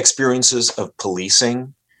experiences of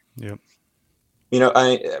policing. Yep.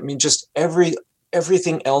 I mean, just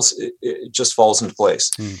everything else it just falls into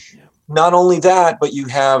place. Not only that, but you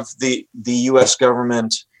have the U.S.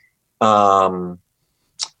 government in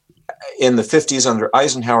the 50s under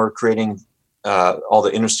Eisenhower creating all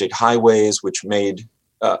the interstate highways, which made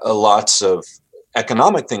lots of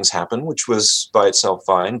economic things happen, which was by itself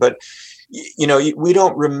fine. But, we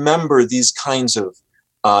don't remember these kinds of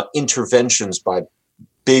interventions by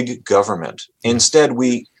big government. Instead,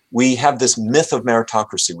 we have this myth of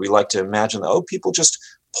meritocracy. We like to imagine that, people just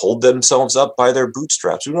pulled themselves up by their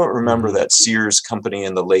bootstraps. We don't remember that Sears company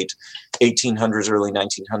in the late 1800s, early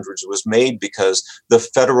 1900s was made because the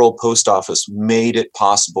Federal Post Office made it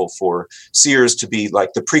possible for Sears to be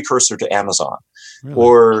like the precursor to Amazon.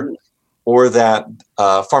 Really? Or that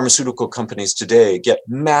pharmaceutical companies today get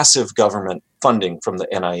massive government funding from the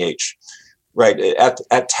NIH. right,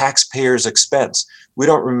 at taxpayers' expense. We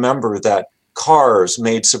don't remember that cars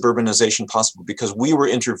made suburbanization possible because we were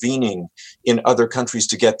intervening in other countries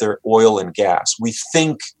to get their oil and gas. We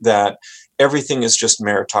think that everything is just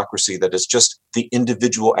meritocracy, that it's just the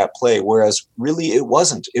individual at play, whereas really it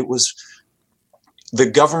wasn't. It was the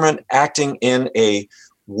government acting in a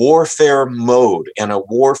warfare mode and a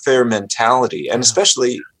warfare mentality. And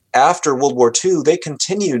especially after World War II, they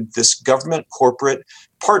continued this government corporate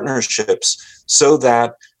partnerships so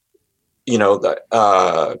that,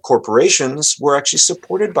 the corporations were actually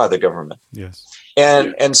supported by the government. Yes.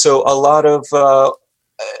 And so a lot of,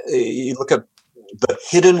 you look at the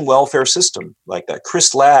hidden welfare system like that.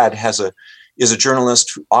 Chris Ladd is a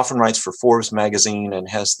journalist who often writes for Forbes magazine and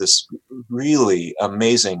has this really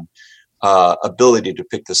amazing ability to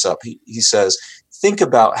pick this up. He says, think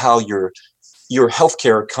about how your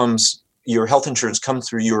healthcare your health insurance comes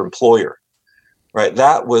through your employer, right?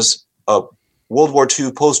 That was a World War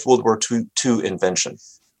II, post-World War II invention.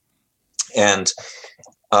 And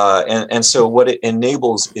so what it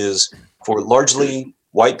enables is for largely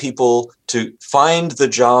white people to find the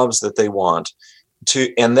jobs that they want,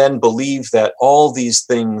 and then believe that all these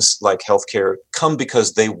things like healthcare come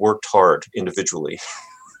because they worked hard individually,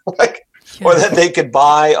 or that they could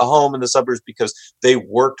buy a home in the suburbs because they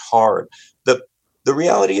worked hard. The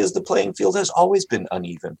reality is the playing field has always been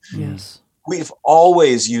uneven. Yes. We've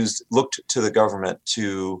always looked to the government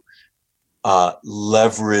to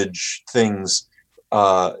leverage things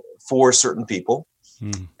for certain people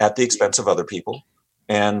at the expense of other people,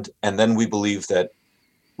 and then we believe that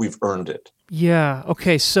we've earned it. Yeah.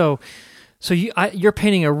 Okay. So you're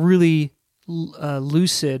painting a really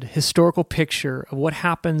lucid historical picture of what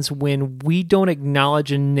happens when we don't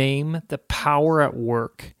acknowledge and name the power at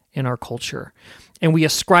work in our culture, and we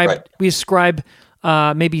ascribe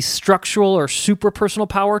maybe structural or super personal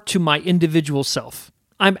power to my individual self.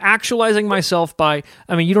 I'm actualizing myself by,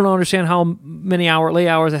 you don't understand how many late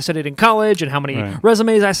hours I studied in college and how many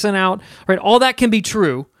resumes I sent out, right? All that can be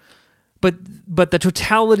true, but the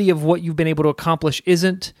totality of what you've been able to accomplish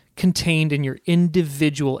isn't contained in your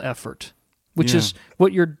individual effort, which is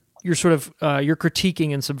what you're sort of, you're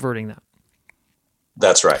critiquing and subverting that.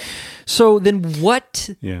 That's right. So then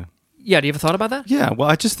what... Yeah, do you ever thought about that? Yeah, well,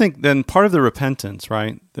 I just think then part of the repentance,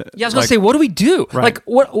 right? I was going to say, what do we do? Right.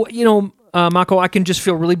 Mako, I can just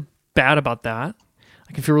feel really bad about that.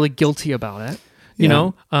 I can feel really guilty about it, you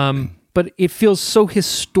know? But it feels so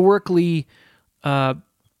historically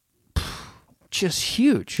just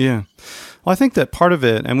huge. Yeah. Well, I think that part of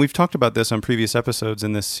it, and we've talked about this on previous episodes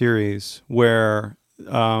in this series, where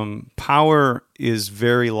power is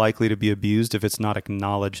very likely to be abused if it's not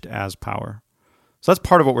acknowledged as power. So that's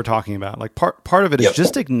part of what we're talking about. Like part of it is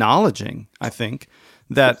just acknowledging, I think,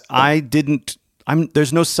 that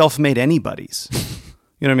there's no self-made anybody's.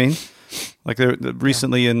 You know what I mean? Like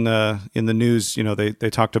recently in the news, they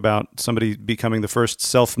talked about somebody becoming the first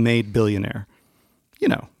self-made billionaire.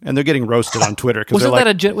 And they're getting roasted on Twitter because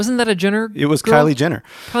wasn't that a Jenner? It was girl? Kylie Jenner.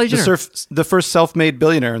 Kylie Jenner, the first self-made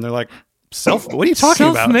billionaire, and they're like, what are you talking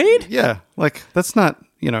about? Self-made? Yeah, like that's not.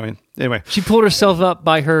 Anyway. She pulled herself up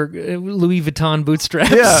by her Louis Vuitton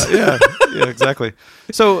bootstraps. Yeah, exactly.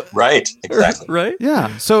 So right, exactly. Right?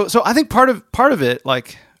 Yeah. So I think part of it,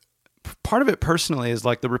 like part of it personally is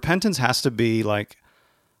like the repentance has to be like,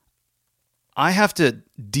 I have to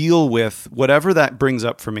deal with whatever that brings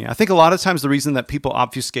up for me. I think a lot of times the reason that people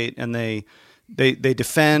obfuscate and they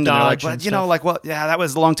defend Dodge and they're like, that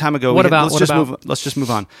was a long time ago. Let's just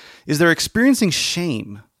move on. Is they're experiencing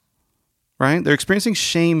shame. Right? They're experiencing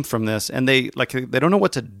shame from this, and they don't know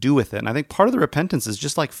what to do with it. And I think part of the repentance is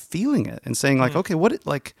just like feeling it and saying like,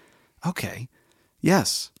 okay,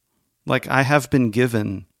 yes, like I have been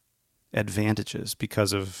given advantages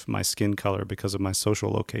because of my skin color, because of my social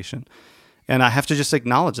location, and I have to just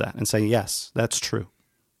acknowledge that and say, yes, that's true.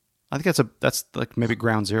 I think that's like maybe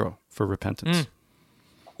ground zero for repentance.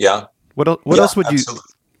 Yeah. What else would absolutely.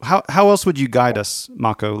 How else would you guide us,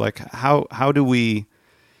 Mako? Like how do we?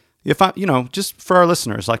 If just for our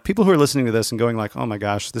listeners, like people who are listening to this and going like, oh my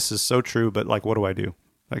gosh, this is so true, but like, what do I do?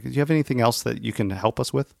 Like, do you have anything else that you can help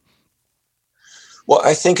us with? Well,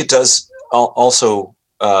 I think it does also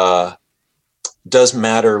does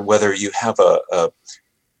matter whether you have a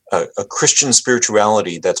Christian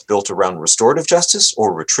spirituality that's built around restorative justice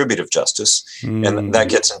or retributive justice. And that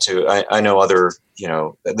gets into, I know other,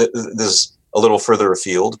 this is a little further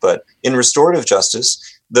afield, but in restorative justice,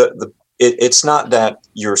 it's not that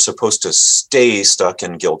you're supposed to stay stuck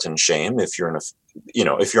in guilt and shame if you're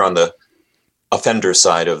if you're on the offender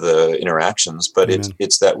side of the interactions, but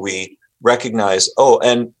it's that we recognize,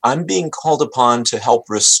 and I'm being called upon to help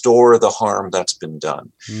restore the harm that's been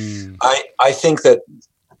done. I think that,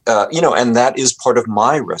 and that is part of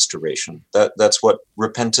my restoration. That's what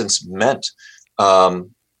repentance meant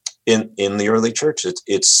in the early church.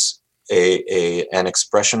 It's an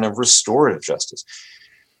expression of restorative justice.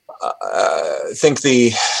 I think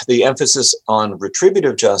the emphasis on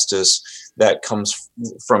retributive justice that comes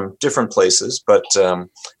from different places, but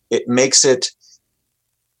it makes it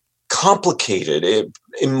complicated,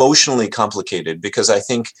 emotionally complicated, because I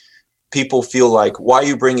think people feel like, why are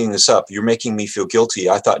you bringing this up? You're making me feel guilty.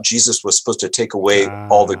 I thought Jesus was supposed to take away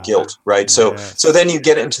all the guilt, right? So then you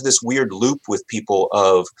get into this weird loop with people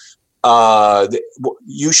of,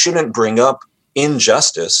 you shouldn't bring up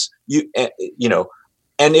injustice,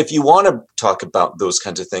 and if you want to talk about those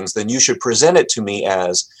kinds of things, then you should present it to me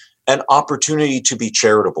as an opportunity to be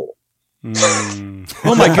charitable. Oh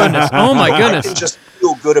my goodness! I can just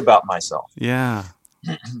feel good about myself. Yeah.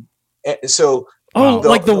 So,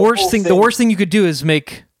 the worst thing. The worst thing you could do is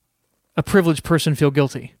make a privileged person feel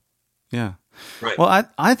guilty. Yeah. Right. Well,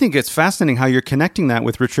 I think it's fascinating how you're connecting that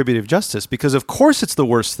with retributive justice, because of course it's the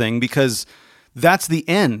worst thing, because that's the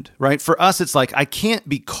end, right? For us, it's like, I can't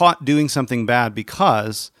be caught doing something bad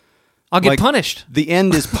because I'll get punished. The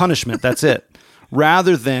end is punishment. That's it.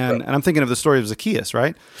 Rather than, and I'm thinking of the story of Zacchaeus,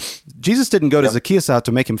 right? Jesus didn't go to Zacchaeus out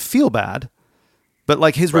to make him feel bad, but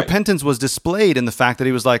like his repentance was displayed in the fact that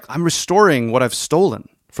he was like, I'm restoring what I've stolen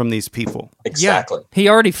from these people. Exactly. Yeah, he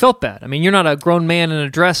already felt bad. I mean, you're not a grown man in a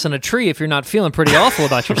dress and a tree if you're not feeling pretty awful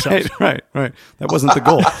about yourself. Right. That wasn't the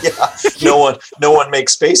goal. No one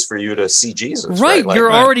makes space for you to see Jesus. Right. Like,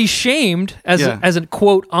 you're already shamed as a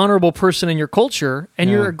quote honorable person in your culture, and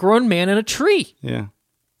you're a grown man in a tree. Yeah.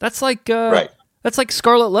 That's like That's like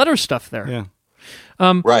Scarlet Letter stuff there. Yeah.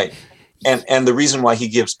 Right. And the reason why he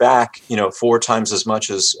gives back, 4 times as much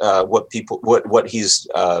as what he's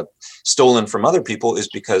stolen from other people is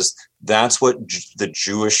because that's what the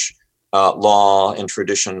Jewish law and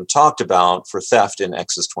tradition talked about for theft in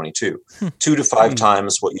Exodus 22, 2 to 5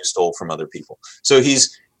 times what you stole from other people. So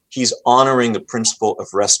he's honoring the principle of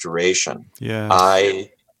restoration. Yeah.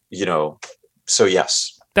 So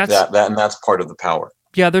yes, that's part of the power.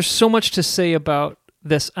 Yeah. There's so much to say about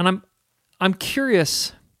this, and I'm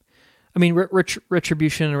curious. I mean,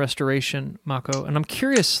 retribution and restoration, Mako, and I'm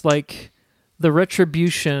curious, like the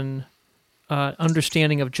retribution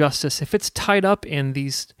understanding of justice, if it's tied up in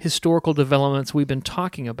these historical developments we've been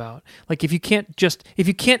talking about, like if you can't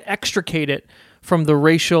extricate it from the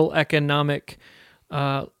racial, economic,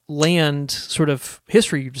 land sort of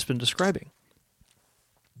history you've just been describing.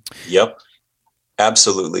 Yep,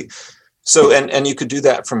 absolutely. So, and you could do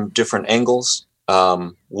that from different angles.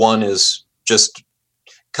 One is just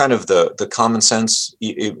kind of the common sense.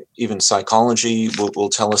 Even psychology will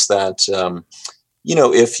tell us that,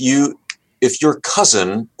 if your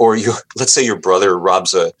cousin or let's say your brother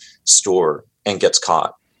robs a store and gets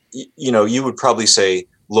caught, you would probably say,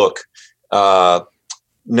 look,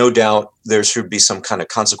 no doubt there should be some kind of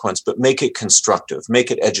consequence, but make it constructive,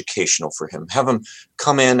 make it educational for him. Have him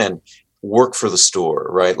come in and work for the store,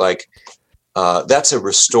 right? Like, that's a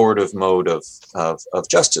restorative mode of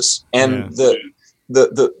justice. And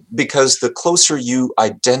because the closer you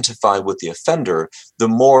identify with the offender, the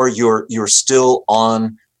more you're still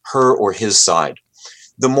on her or his side.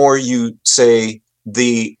 The more you say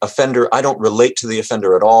the offender, I don't relate to the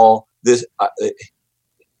offender at all.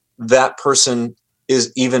 That person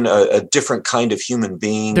is even a different kind of human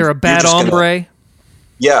being. They're a bad hombre.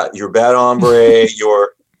 You're a bad hombre.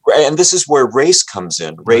 And this is where race comes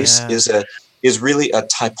in. Race is really a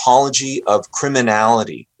typology of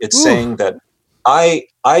criminality. It's saying that I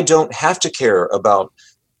don't have to care about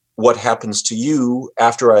what happens to you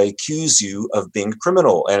after I accuse you of being a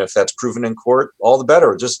criminal. And if that's proven in court, all the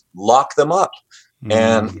better. Just lock them up.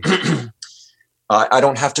 And I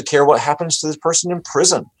don't have to care what happens to this person in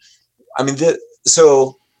prison. I mean,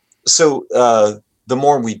 so the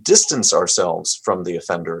more we distance ourselves from the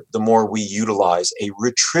offender, the more we utilize a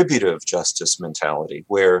retributive justice mentality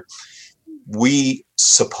where we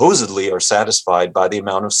supposedly are satisfied by the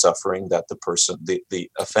amount of suffering that the person,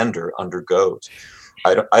 the offender undergoes.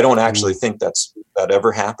 I don't actually think that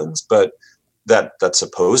ever happens, but that's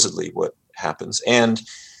supposedly what happens. And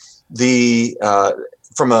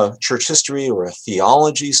from a church history or a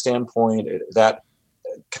theology standpoint, that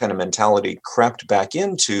kind of mentality crept back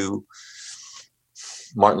into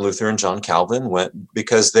Martin Luther and John Calvin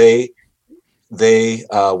because they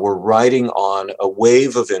were riding on a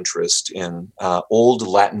wave of interest in old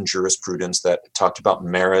Latin jurisprudence that talked about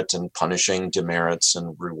merit and punishing demerits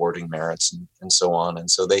and rewarding merits and so on. And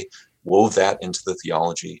so they wove that into the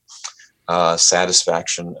theology.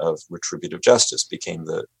 satisfaction of retributive justice became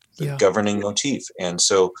the governing motif. And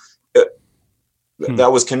so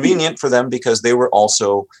that was convenient for them because they were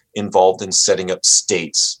also involved in setting up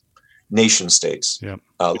states, nation states. Yep.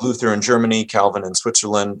 Luther in Germany, Calvin in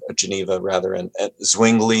Switzerland, Geneva rather, and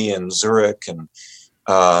Zwingli in Zurich, and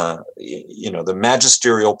the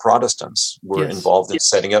magisterial Protestants were involved in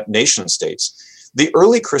setting up nation states. The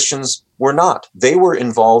early Christians were not. They were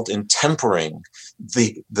involved in tempering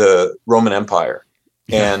the Roman Empire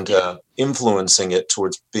and influencing it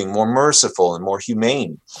towards being more merciful and more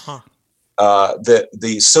humane.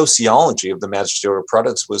 The sociology of the magisterial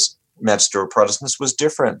Protestants was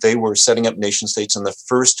different. They were setting up nation states, and the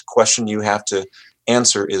first question you have to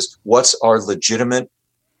answer is, what's our legitimate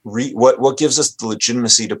what gives us the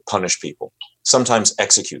legitimacy to punish people, sometimes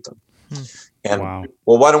execute them? And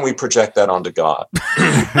well, why don't we project that onto God?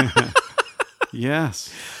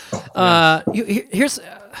 Yes. Are you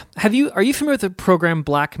familiar with the program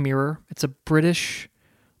Black Mirror? It's a British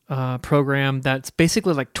program that's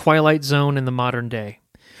basically like Twilight Zone in the modern day,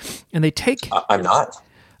 and they take. I'm not.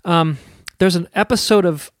 There's an episode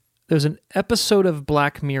of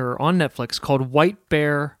Black Mirror on Netflix called White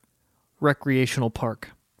Bear Recreational Park.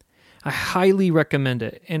 I highly recommend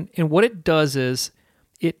it. And what it does is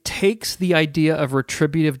it takes the idea of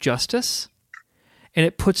retributive justice and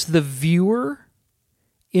it puts the viewer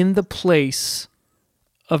in the place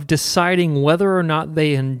of deciding whether or not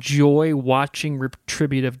they enjoy watching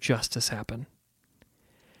retributive justice happen.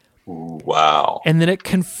 Wow. And then it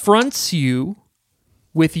confronts you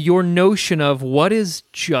with your notion of what is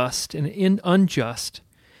just and unjust.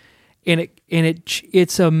 And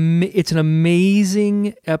it's an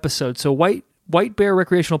amazing episode. So White Bear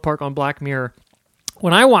Recreational Park on Black Mirror.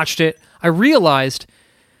 When I watched it, I realized,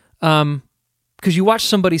 because you watch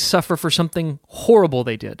somebody suffer for something horrible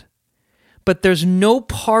they did, but there's no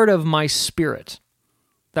part of my spirit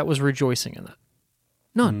that was rejoicing in that.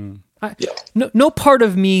 None. No part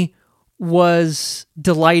of me was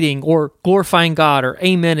delighting or glorifying God or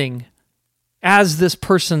amening as this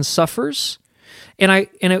person suffers. And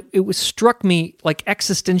it was struck me like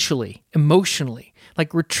existentially, emotionally,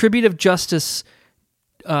 like retributive justice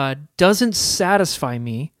doesn't satisfy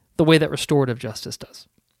me the way that restorative justice does.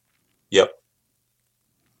 Yep.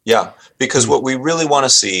 Yeah, because what we really want to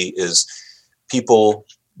see is people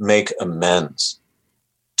make amends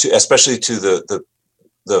especially to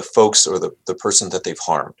the folks or the person that they've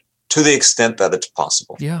harmed, to the extent that it's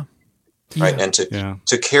possible. Yeah. Right. And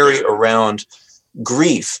to carry around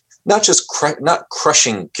grief, not just not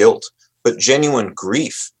crushing guilt, but genuine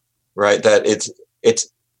grief, right? That it's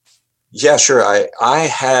yeah, sure. I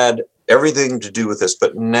had everything to do with this,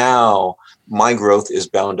 but now my growth is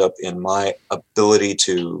bound up in my ability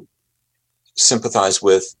to sympathize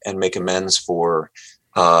with and make amends for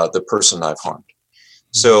the person I've harmed.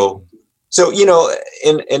 So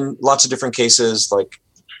in lots of different cases, like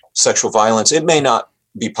sexual violence, it may not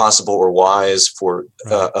be possible or wise for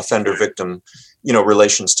offender victim,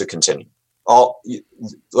 relations to continue.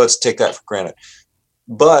 Let's take that for granted.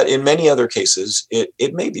 But in many other cases,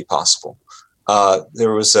 it may be possible.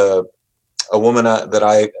 There was a woman that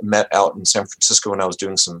I met out in San Francisco when I was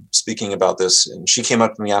doing some speaking about this, and she came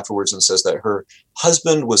up to me afterwards and says that her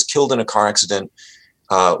husband was killed in a car accident.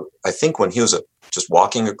 I think when he was just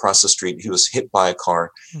walking across the street, he was hit by a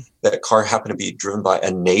car. That car happened to be driven by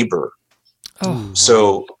a neighbor. Oh,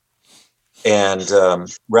 so, and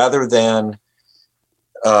rather than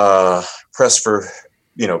press for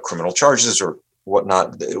criminal charges or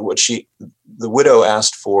whatnot, the widow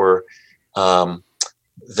asked for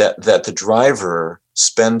that the driver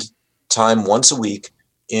spend time once a week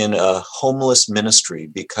in a homeless ministry,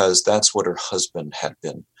 because that's what her husband had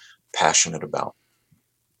been passionate about.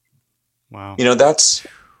 Wow. That's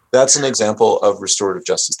an example of restorative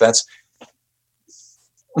justice. That's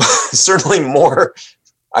certainly more,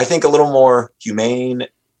 I think, a little more humane,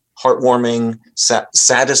 heartwarming,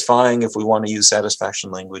 satisfying, if we want to use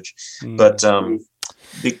satisfaction language, but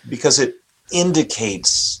because it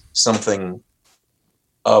indicates something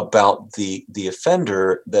about the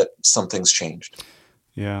offender, that something's changed.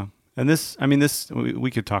 Yeah. And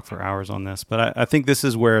we could talk for hours on this, but I think this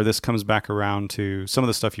is where this comes back around to some of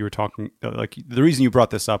the stuff you were talking, like the reason you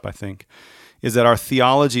brought this up, I think, is that our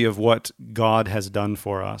theology of what God has done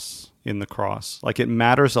for us in the cross, like it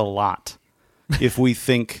matters a lot if we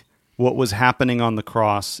think what was happening on the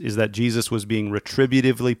cross is that Jesus was being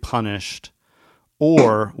retributively punished,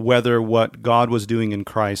 or whether what God was doing in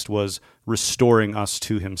Christ was restoring us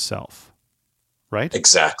to himself. Right?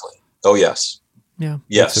 Exactly. Oh, yes. Yeah.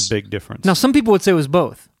 Yes. That's a big difference. Now, some people would say it was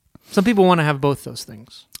both. Some people want to have both those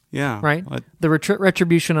things. Yeah. Right? The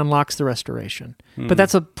retribution unlocks the restoration. But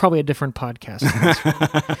that's probably a different podcast.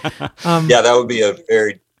 Yeah, that would be a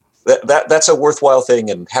very... That's a worthwhile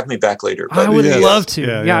thing, and have me back later. I would love to.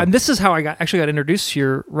 Yeah. And this is how I got introduced to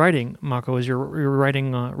your writing, Mako, is you're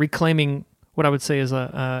writing, reclaiming what I would say is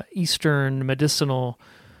a Eastern medicinal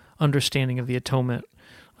understanding of the atonement,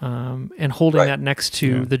 and holding that next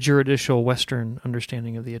to the juridical Western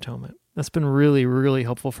understanding of the atonement. That's been really, really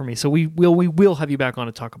helpful for me. So we will have you back on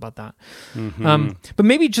to talk about that. But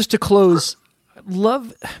maybe just to close,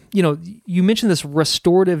 you mentioned this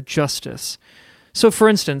restorative justice. So, for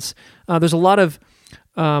instance, there's a lot of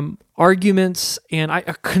arguments, and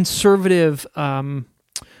a conservative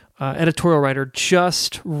editorial writer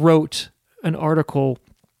just wrote an article,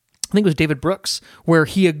 I think it was David Brooks, where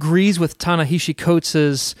he agrees with Ta-Nehisi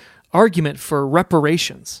Coates' argument for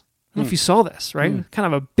reparations. I don't know if you saw this, right?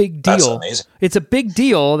 Kind of a big deal. That's amazing. It's a big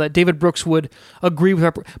deal that David Brooks would agree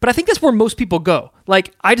with but I think that's where most people go.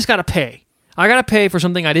 Like, I just got to pay. I got to pay for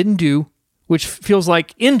something I didn't do, which feels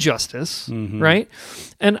like injustice, right?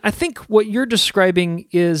 And I think what you're describing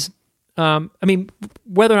is, whether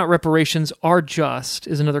or not reparations are just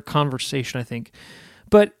is another conversation, I think.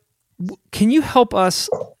 But can you help us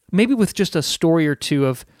maybe with just a story or two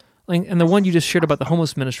of, and the one you just shared about the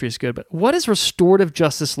homeless ministry is good, but what does restorative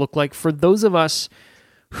justice look like for those of us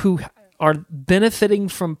who are benefiting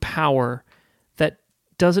from power that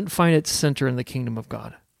doesn't find its center in the kingdom of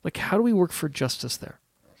God? Like, how do we work for justice there?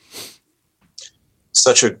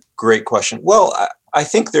 Such a great question. Well, I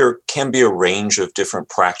think there can be a range of different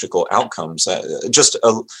practical outcomes. Just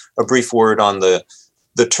a brief word on the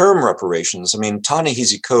term reparations. I mean,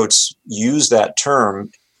 Ta-Nehisi Coates used that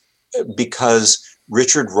term because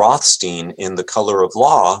Richard Rothstein in The Color of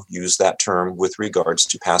Law used that term with regards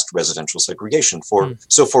to past residential segregation.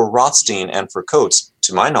 So for Rothstein and for Coates,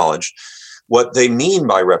 to my knowledge, what they mean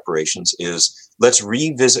by reparations is, let's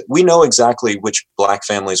revisit. We know exactly which Black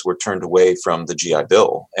families were turned away from the GI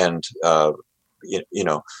Bill and,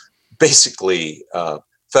 basically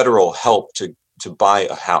federal help to buy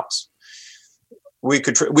a house. We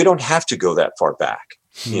don't have to go that far back,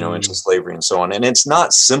 into slavery and so on. And it's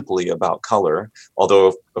not simply about color,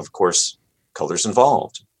 although of course color's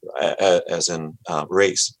involved, as in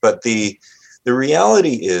race. But the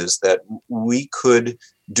reality is that we could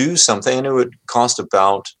do something, and it would cost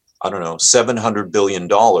about, $700 billion,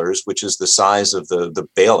 which is the size of the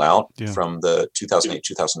bailout from the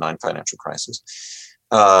 2008-2009 financial crisis,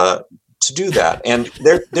 to do that. And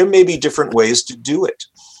there may be different ways to do it.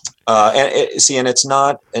 And it's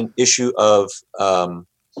not an issue of,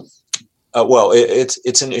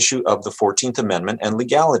 it's an issue of the 14th Amendment and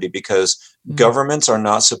legality, because governments are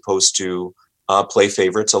not supposed to play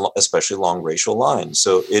favorites, especially along racial lines.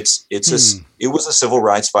 So it was a civil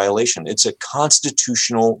rights violation. It's a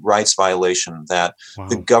constitutional rights violation that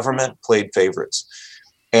the government played favorites.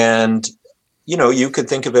 And, you could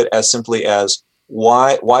think of it as simply as,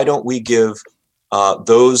 why don't we give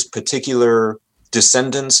those particular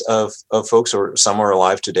descendants of folks, or some are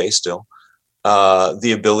alive today still,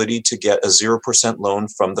 the ability to get a 0% loan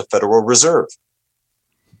from the Federal Reserve?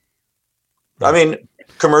 I mean,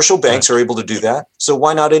 commercial banks are able to do that, so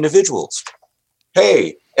why not individuals?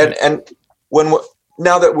 Hey, and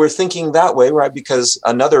now that we're thinking that way, right? Because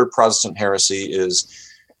another Protestant heresy is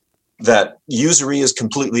that usury is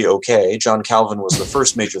completely okay. John Calvin was the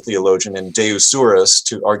first major theologian in Deus Iuris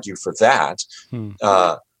to argue for that.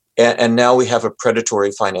 And now we have a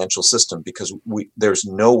predatory financial system because there's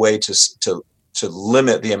no way to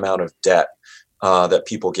limit the amount of debt that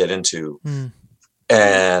people get into.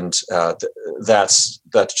 And that's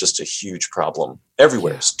just a huge problem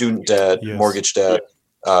everywhere. Student debt, mortgage debt,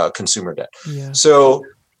 consumer debt. So,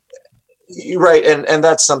 right. And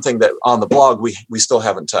that's something that on the blog, we still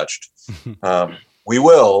haven't touched. We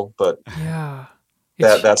will, but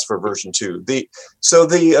that's for version 2. So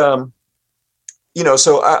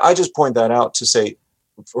I just point that out to say,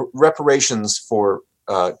 for reparations for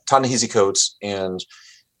Ta-Nehisi Coates and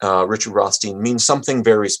Richard Rothstein means something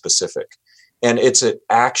very specific. And it's an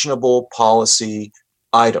actionable policy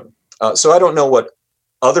item. So I don't know what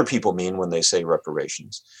other people mean when they say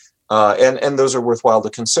reparations. And those are worthwhile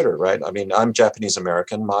to consider, right? I mean, I'm Japanese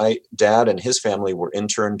American. My dad and his family were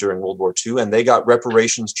interned during World War II, and they got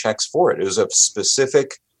reparations checks for it. It was a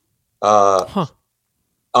specific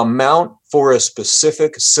amount for a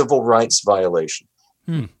specific civil rights violation.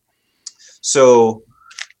 So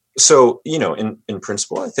in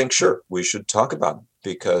principle, I think, sure, we should talk about it,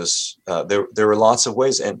 because there were lots of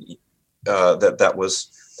ways, and that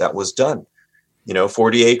was done.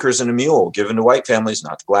 40 acres and a mule given to white families,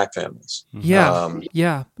 not to Black families.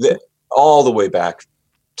 All the way back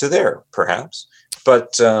to there, perhaps.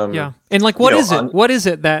 But yeah, and like, what is it? What is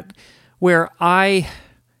it that where I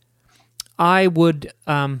would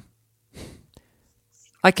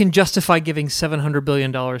I can justify giving $700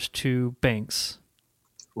 billion to banks,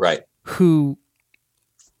 right? Who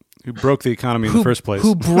broke the economy in the first place?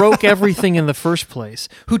 Who broke everything in the first place?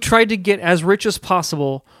 Who tried to get as rich as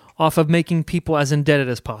possible off of making people as indebted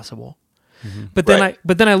as possible? Mm-hmm. But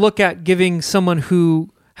then I look at giving someone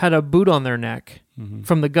who had a boot on their neck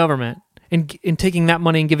from the government and taking that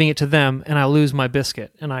money and giving it to them, and I lose my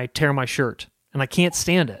biscuit and I tear my shirt and I can't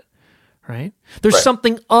stand it. Right? There's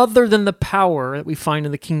something other than the power that we find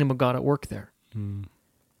in the kingdom of God at work there.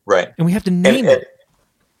 Right. And we have to name it.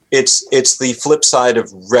 It's the flip side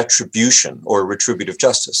of retribution or retributive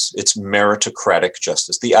justice. It's meritocratic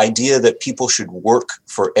justice. The idea that people should work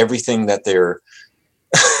for everything that they're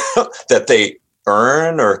that they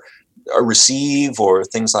earn or receive or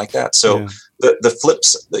things like that. So the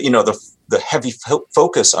flips, the heavy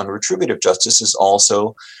focus on retributive justice is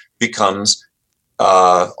also becomes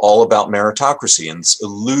all about meritocracy and this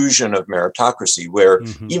illusion of meritocracy, where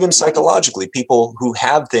even psychologically, people who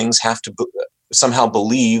have things have to somehow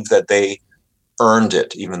believe that they earned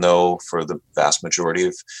it, even though for the vast majority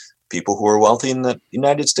of people who are wealthy in the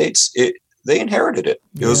United States, they inherited it.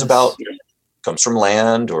 It was about, comes from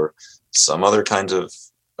land or some other kind of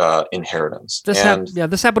inheritance. This happened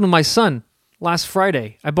with my son last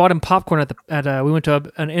Friday. I bought him popcorn we went to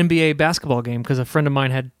an NBA basketball game because a friend of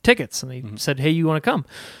mine had tickets, and he said, "Hey, you want to come?"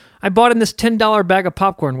 I bought him this $10 bag of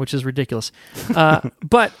popcorn, which is ridiculous. And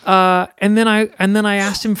then I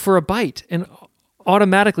asked him for a bite, and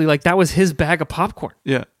automatically, like, that was his bag of popcorn.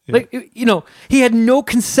 Yeah. Like, he had no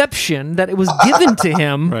conception that it was given to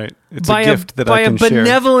him right. It's by a gift that I can share.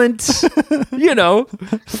 Benevolent,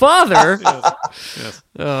 father. Yes.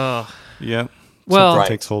 Yeah. Well, something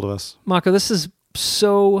takes hold of us. Mako, this is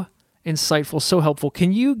so insightful, so helpful.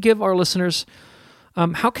 Can you give our listeners,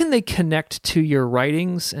 how can they connect to your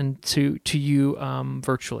writings and to you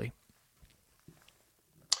virtually?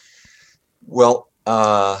 Well,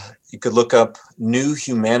 you could look up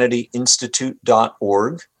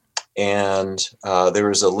newhumanityinstitute.org, and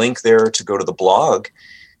there is a link there to go to the blog.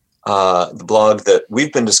 The blog that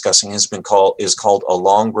we've been discussing is called A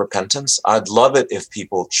Long Repentance. I'd love it if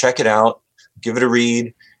people check it out, give it a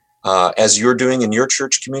read, as you're doing in your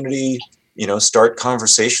church community. Start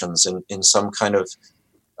conversations in some kind of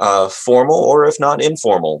formal or if not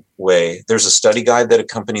informal way. There's a study guide that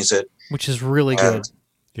accompanies it, which is really good.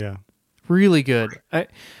 Yeah. Really good. I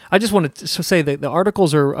just wanted to say that the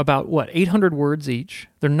articles are about 800 words each.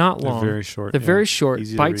 They're not long. They're very short. They're very short,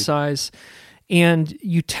 bite size, and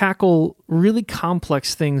you tackle really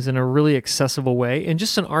complex things in a really accessible way. And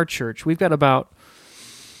just in our church, we've got about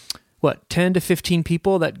 10 to 15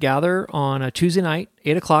 people that gather on a Tuesday night,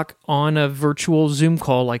 8:00 on a virtual Zoom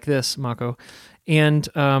call like this, Mako, and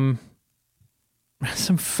some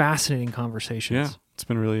fascinating conversations. Yeah. It's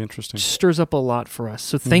been really interesting. Stirs up a lot for us.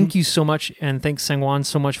 So thank you so much, and thanks Sangwan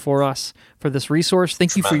so much for this resource.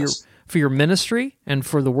 Thank you for your ministry and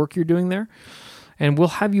for the work you're doing there. And we'll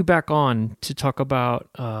have you back on to talk about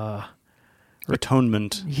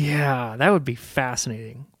atonement. Yeah, that would be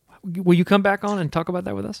fascinating. Will you come back on and talk about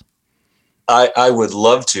that with us? I would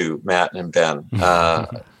love to, Matt and Ben.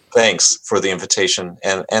 Thanks for the invitation,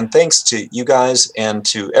 and thanks to you guys and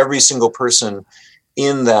to every single person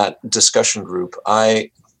in that discussion group.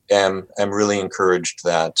 I am really encouraged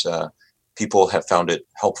that people have found it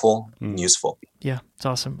helpful and useful. Yeah, it's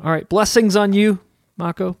awesome. All right, blessings on you,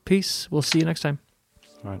 Mako. Peace. We'll see you next time.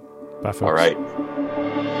 All right. Bye, folks. All right.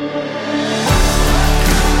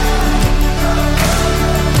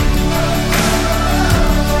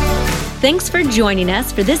 Thanks for joining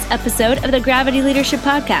us for this episode of the Gravity Leadership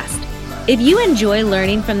Podcast. If you enjoy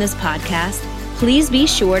learning from this podcast, please be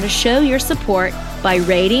sure to show your support by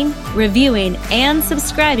rating, reviewing, and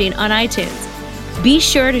subscribing on iTunes. Be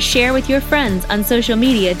sure to share with your friends on social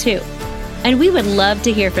media too. And we would love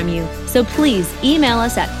to hear from you, so please email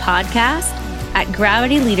us at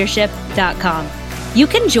podcast@gravityleadership.com. You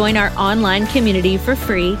can join our online community for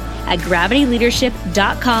free at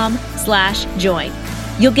gravityleadership.com/join.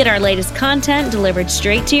 You'll get our latest content delivered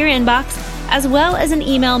straight to your inbox, as well as an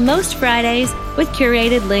email most Fridays with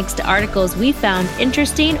curated links to articles we found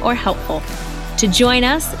interesting or helpful. To join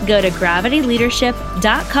us, go to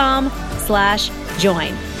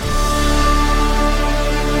gravityleadership.com/join.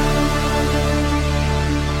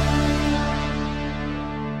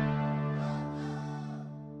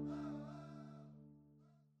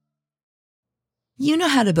 You know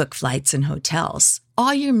how to book flights and hotels.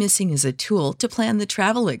 All you're missing is a tool to plan the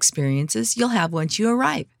travel experiences you'll have once you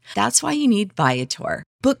arrive. That's why you need Viator.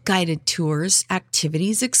 Book guided tours,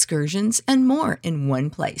 activities, excursions, and more in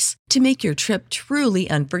one place to make your trip truly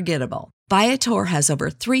unforgettable. Viator has over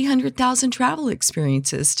 300,000 travel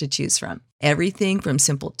experiences to choose from. Everything from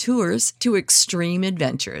simple tours to extreme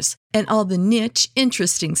adventures and all the niche,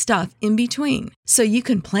 interesting stuff in between. So you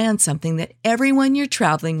can plan something that everyone you're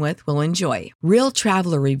traveling with will enjoy. Real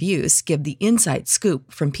traveler reviews give the inside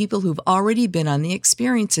scoop from people who've already been on the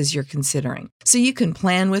experiences you're considering. So you can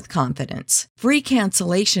plan with confidence. Free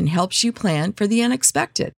cancellation helps you plan for the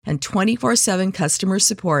unexpected. And 24/7 customer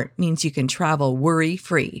support means you can travel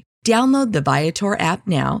worry-free. Download the Viator app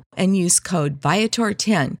now and use code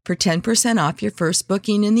Viator10 for 10% off your first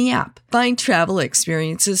booking in the app. Find travel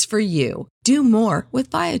experiences for you. Do more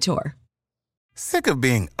with Viator. Sick of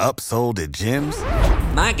being upsold at gyms?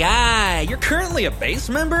 My guy, you're currently a base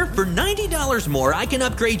member. For $90 more, I can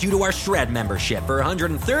upgrade you to our Shred membership. For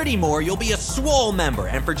 $130 more, you'll be a Swole member.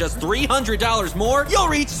 And for just $300 more, you'll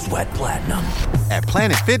reach Sweat Platinum. At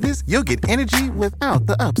Planet Fitness, you'll get energy without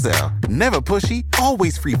the upsell. Never pushy,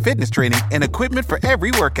 always free fitness training and equipment for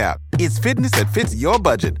every workout. It's fitness that fits your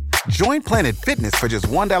budget. Join Planet Fitness for just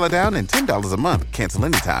 $1 down and $10 a month. Cancel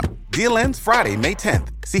anytime. Deal ends Friday, May 10th.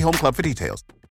 See Home Club for details.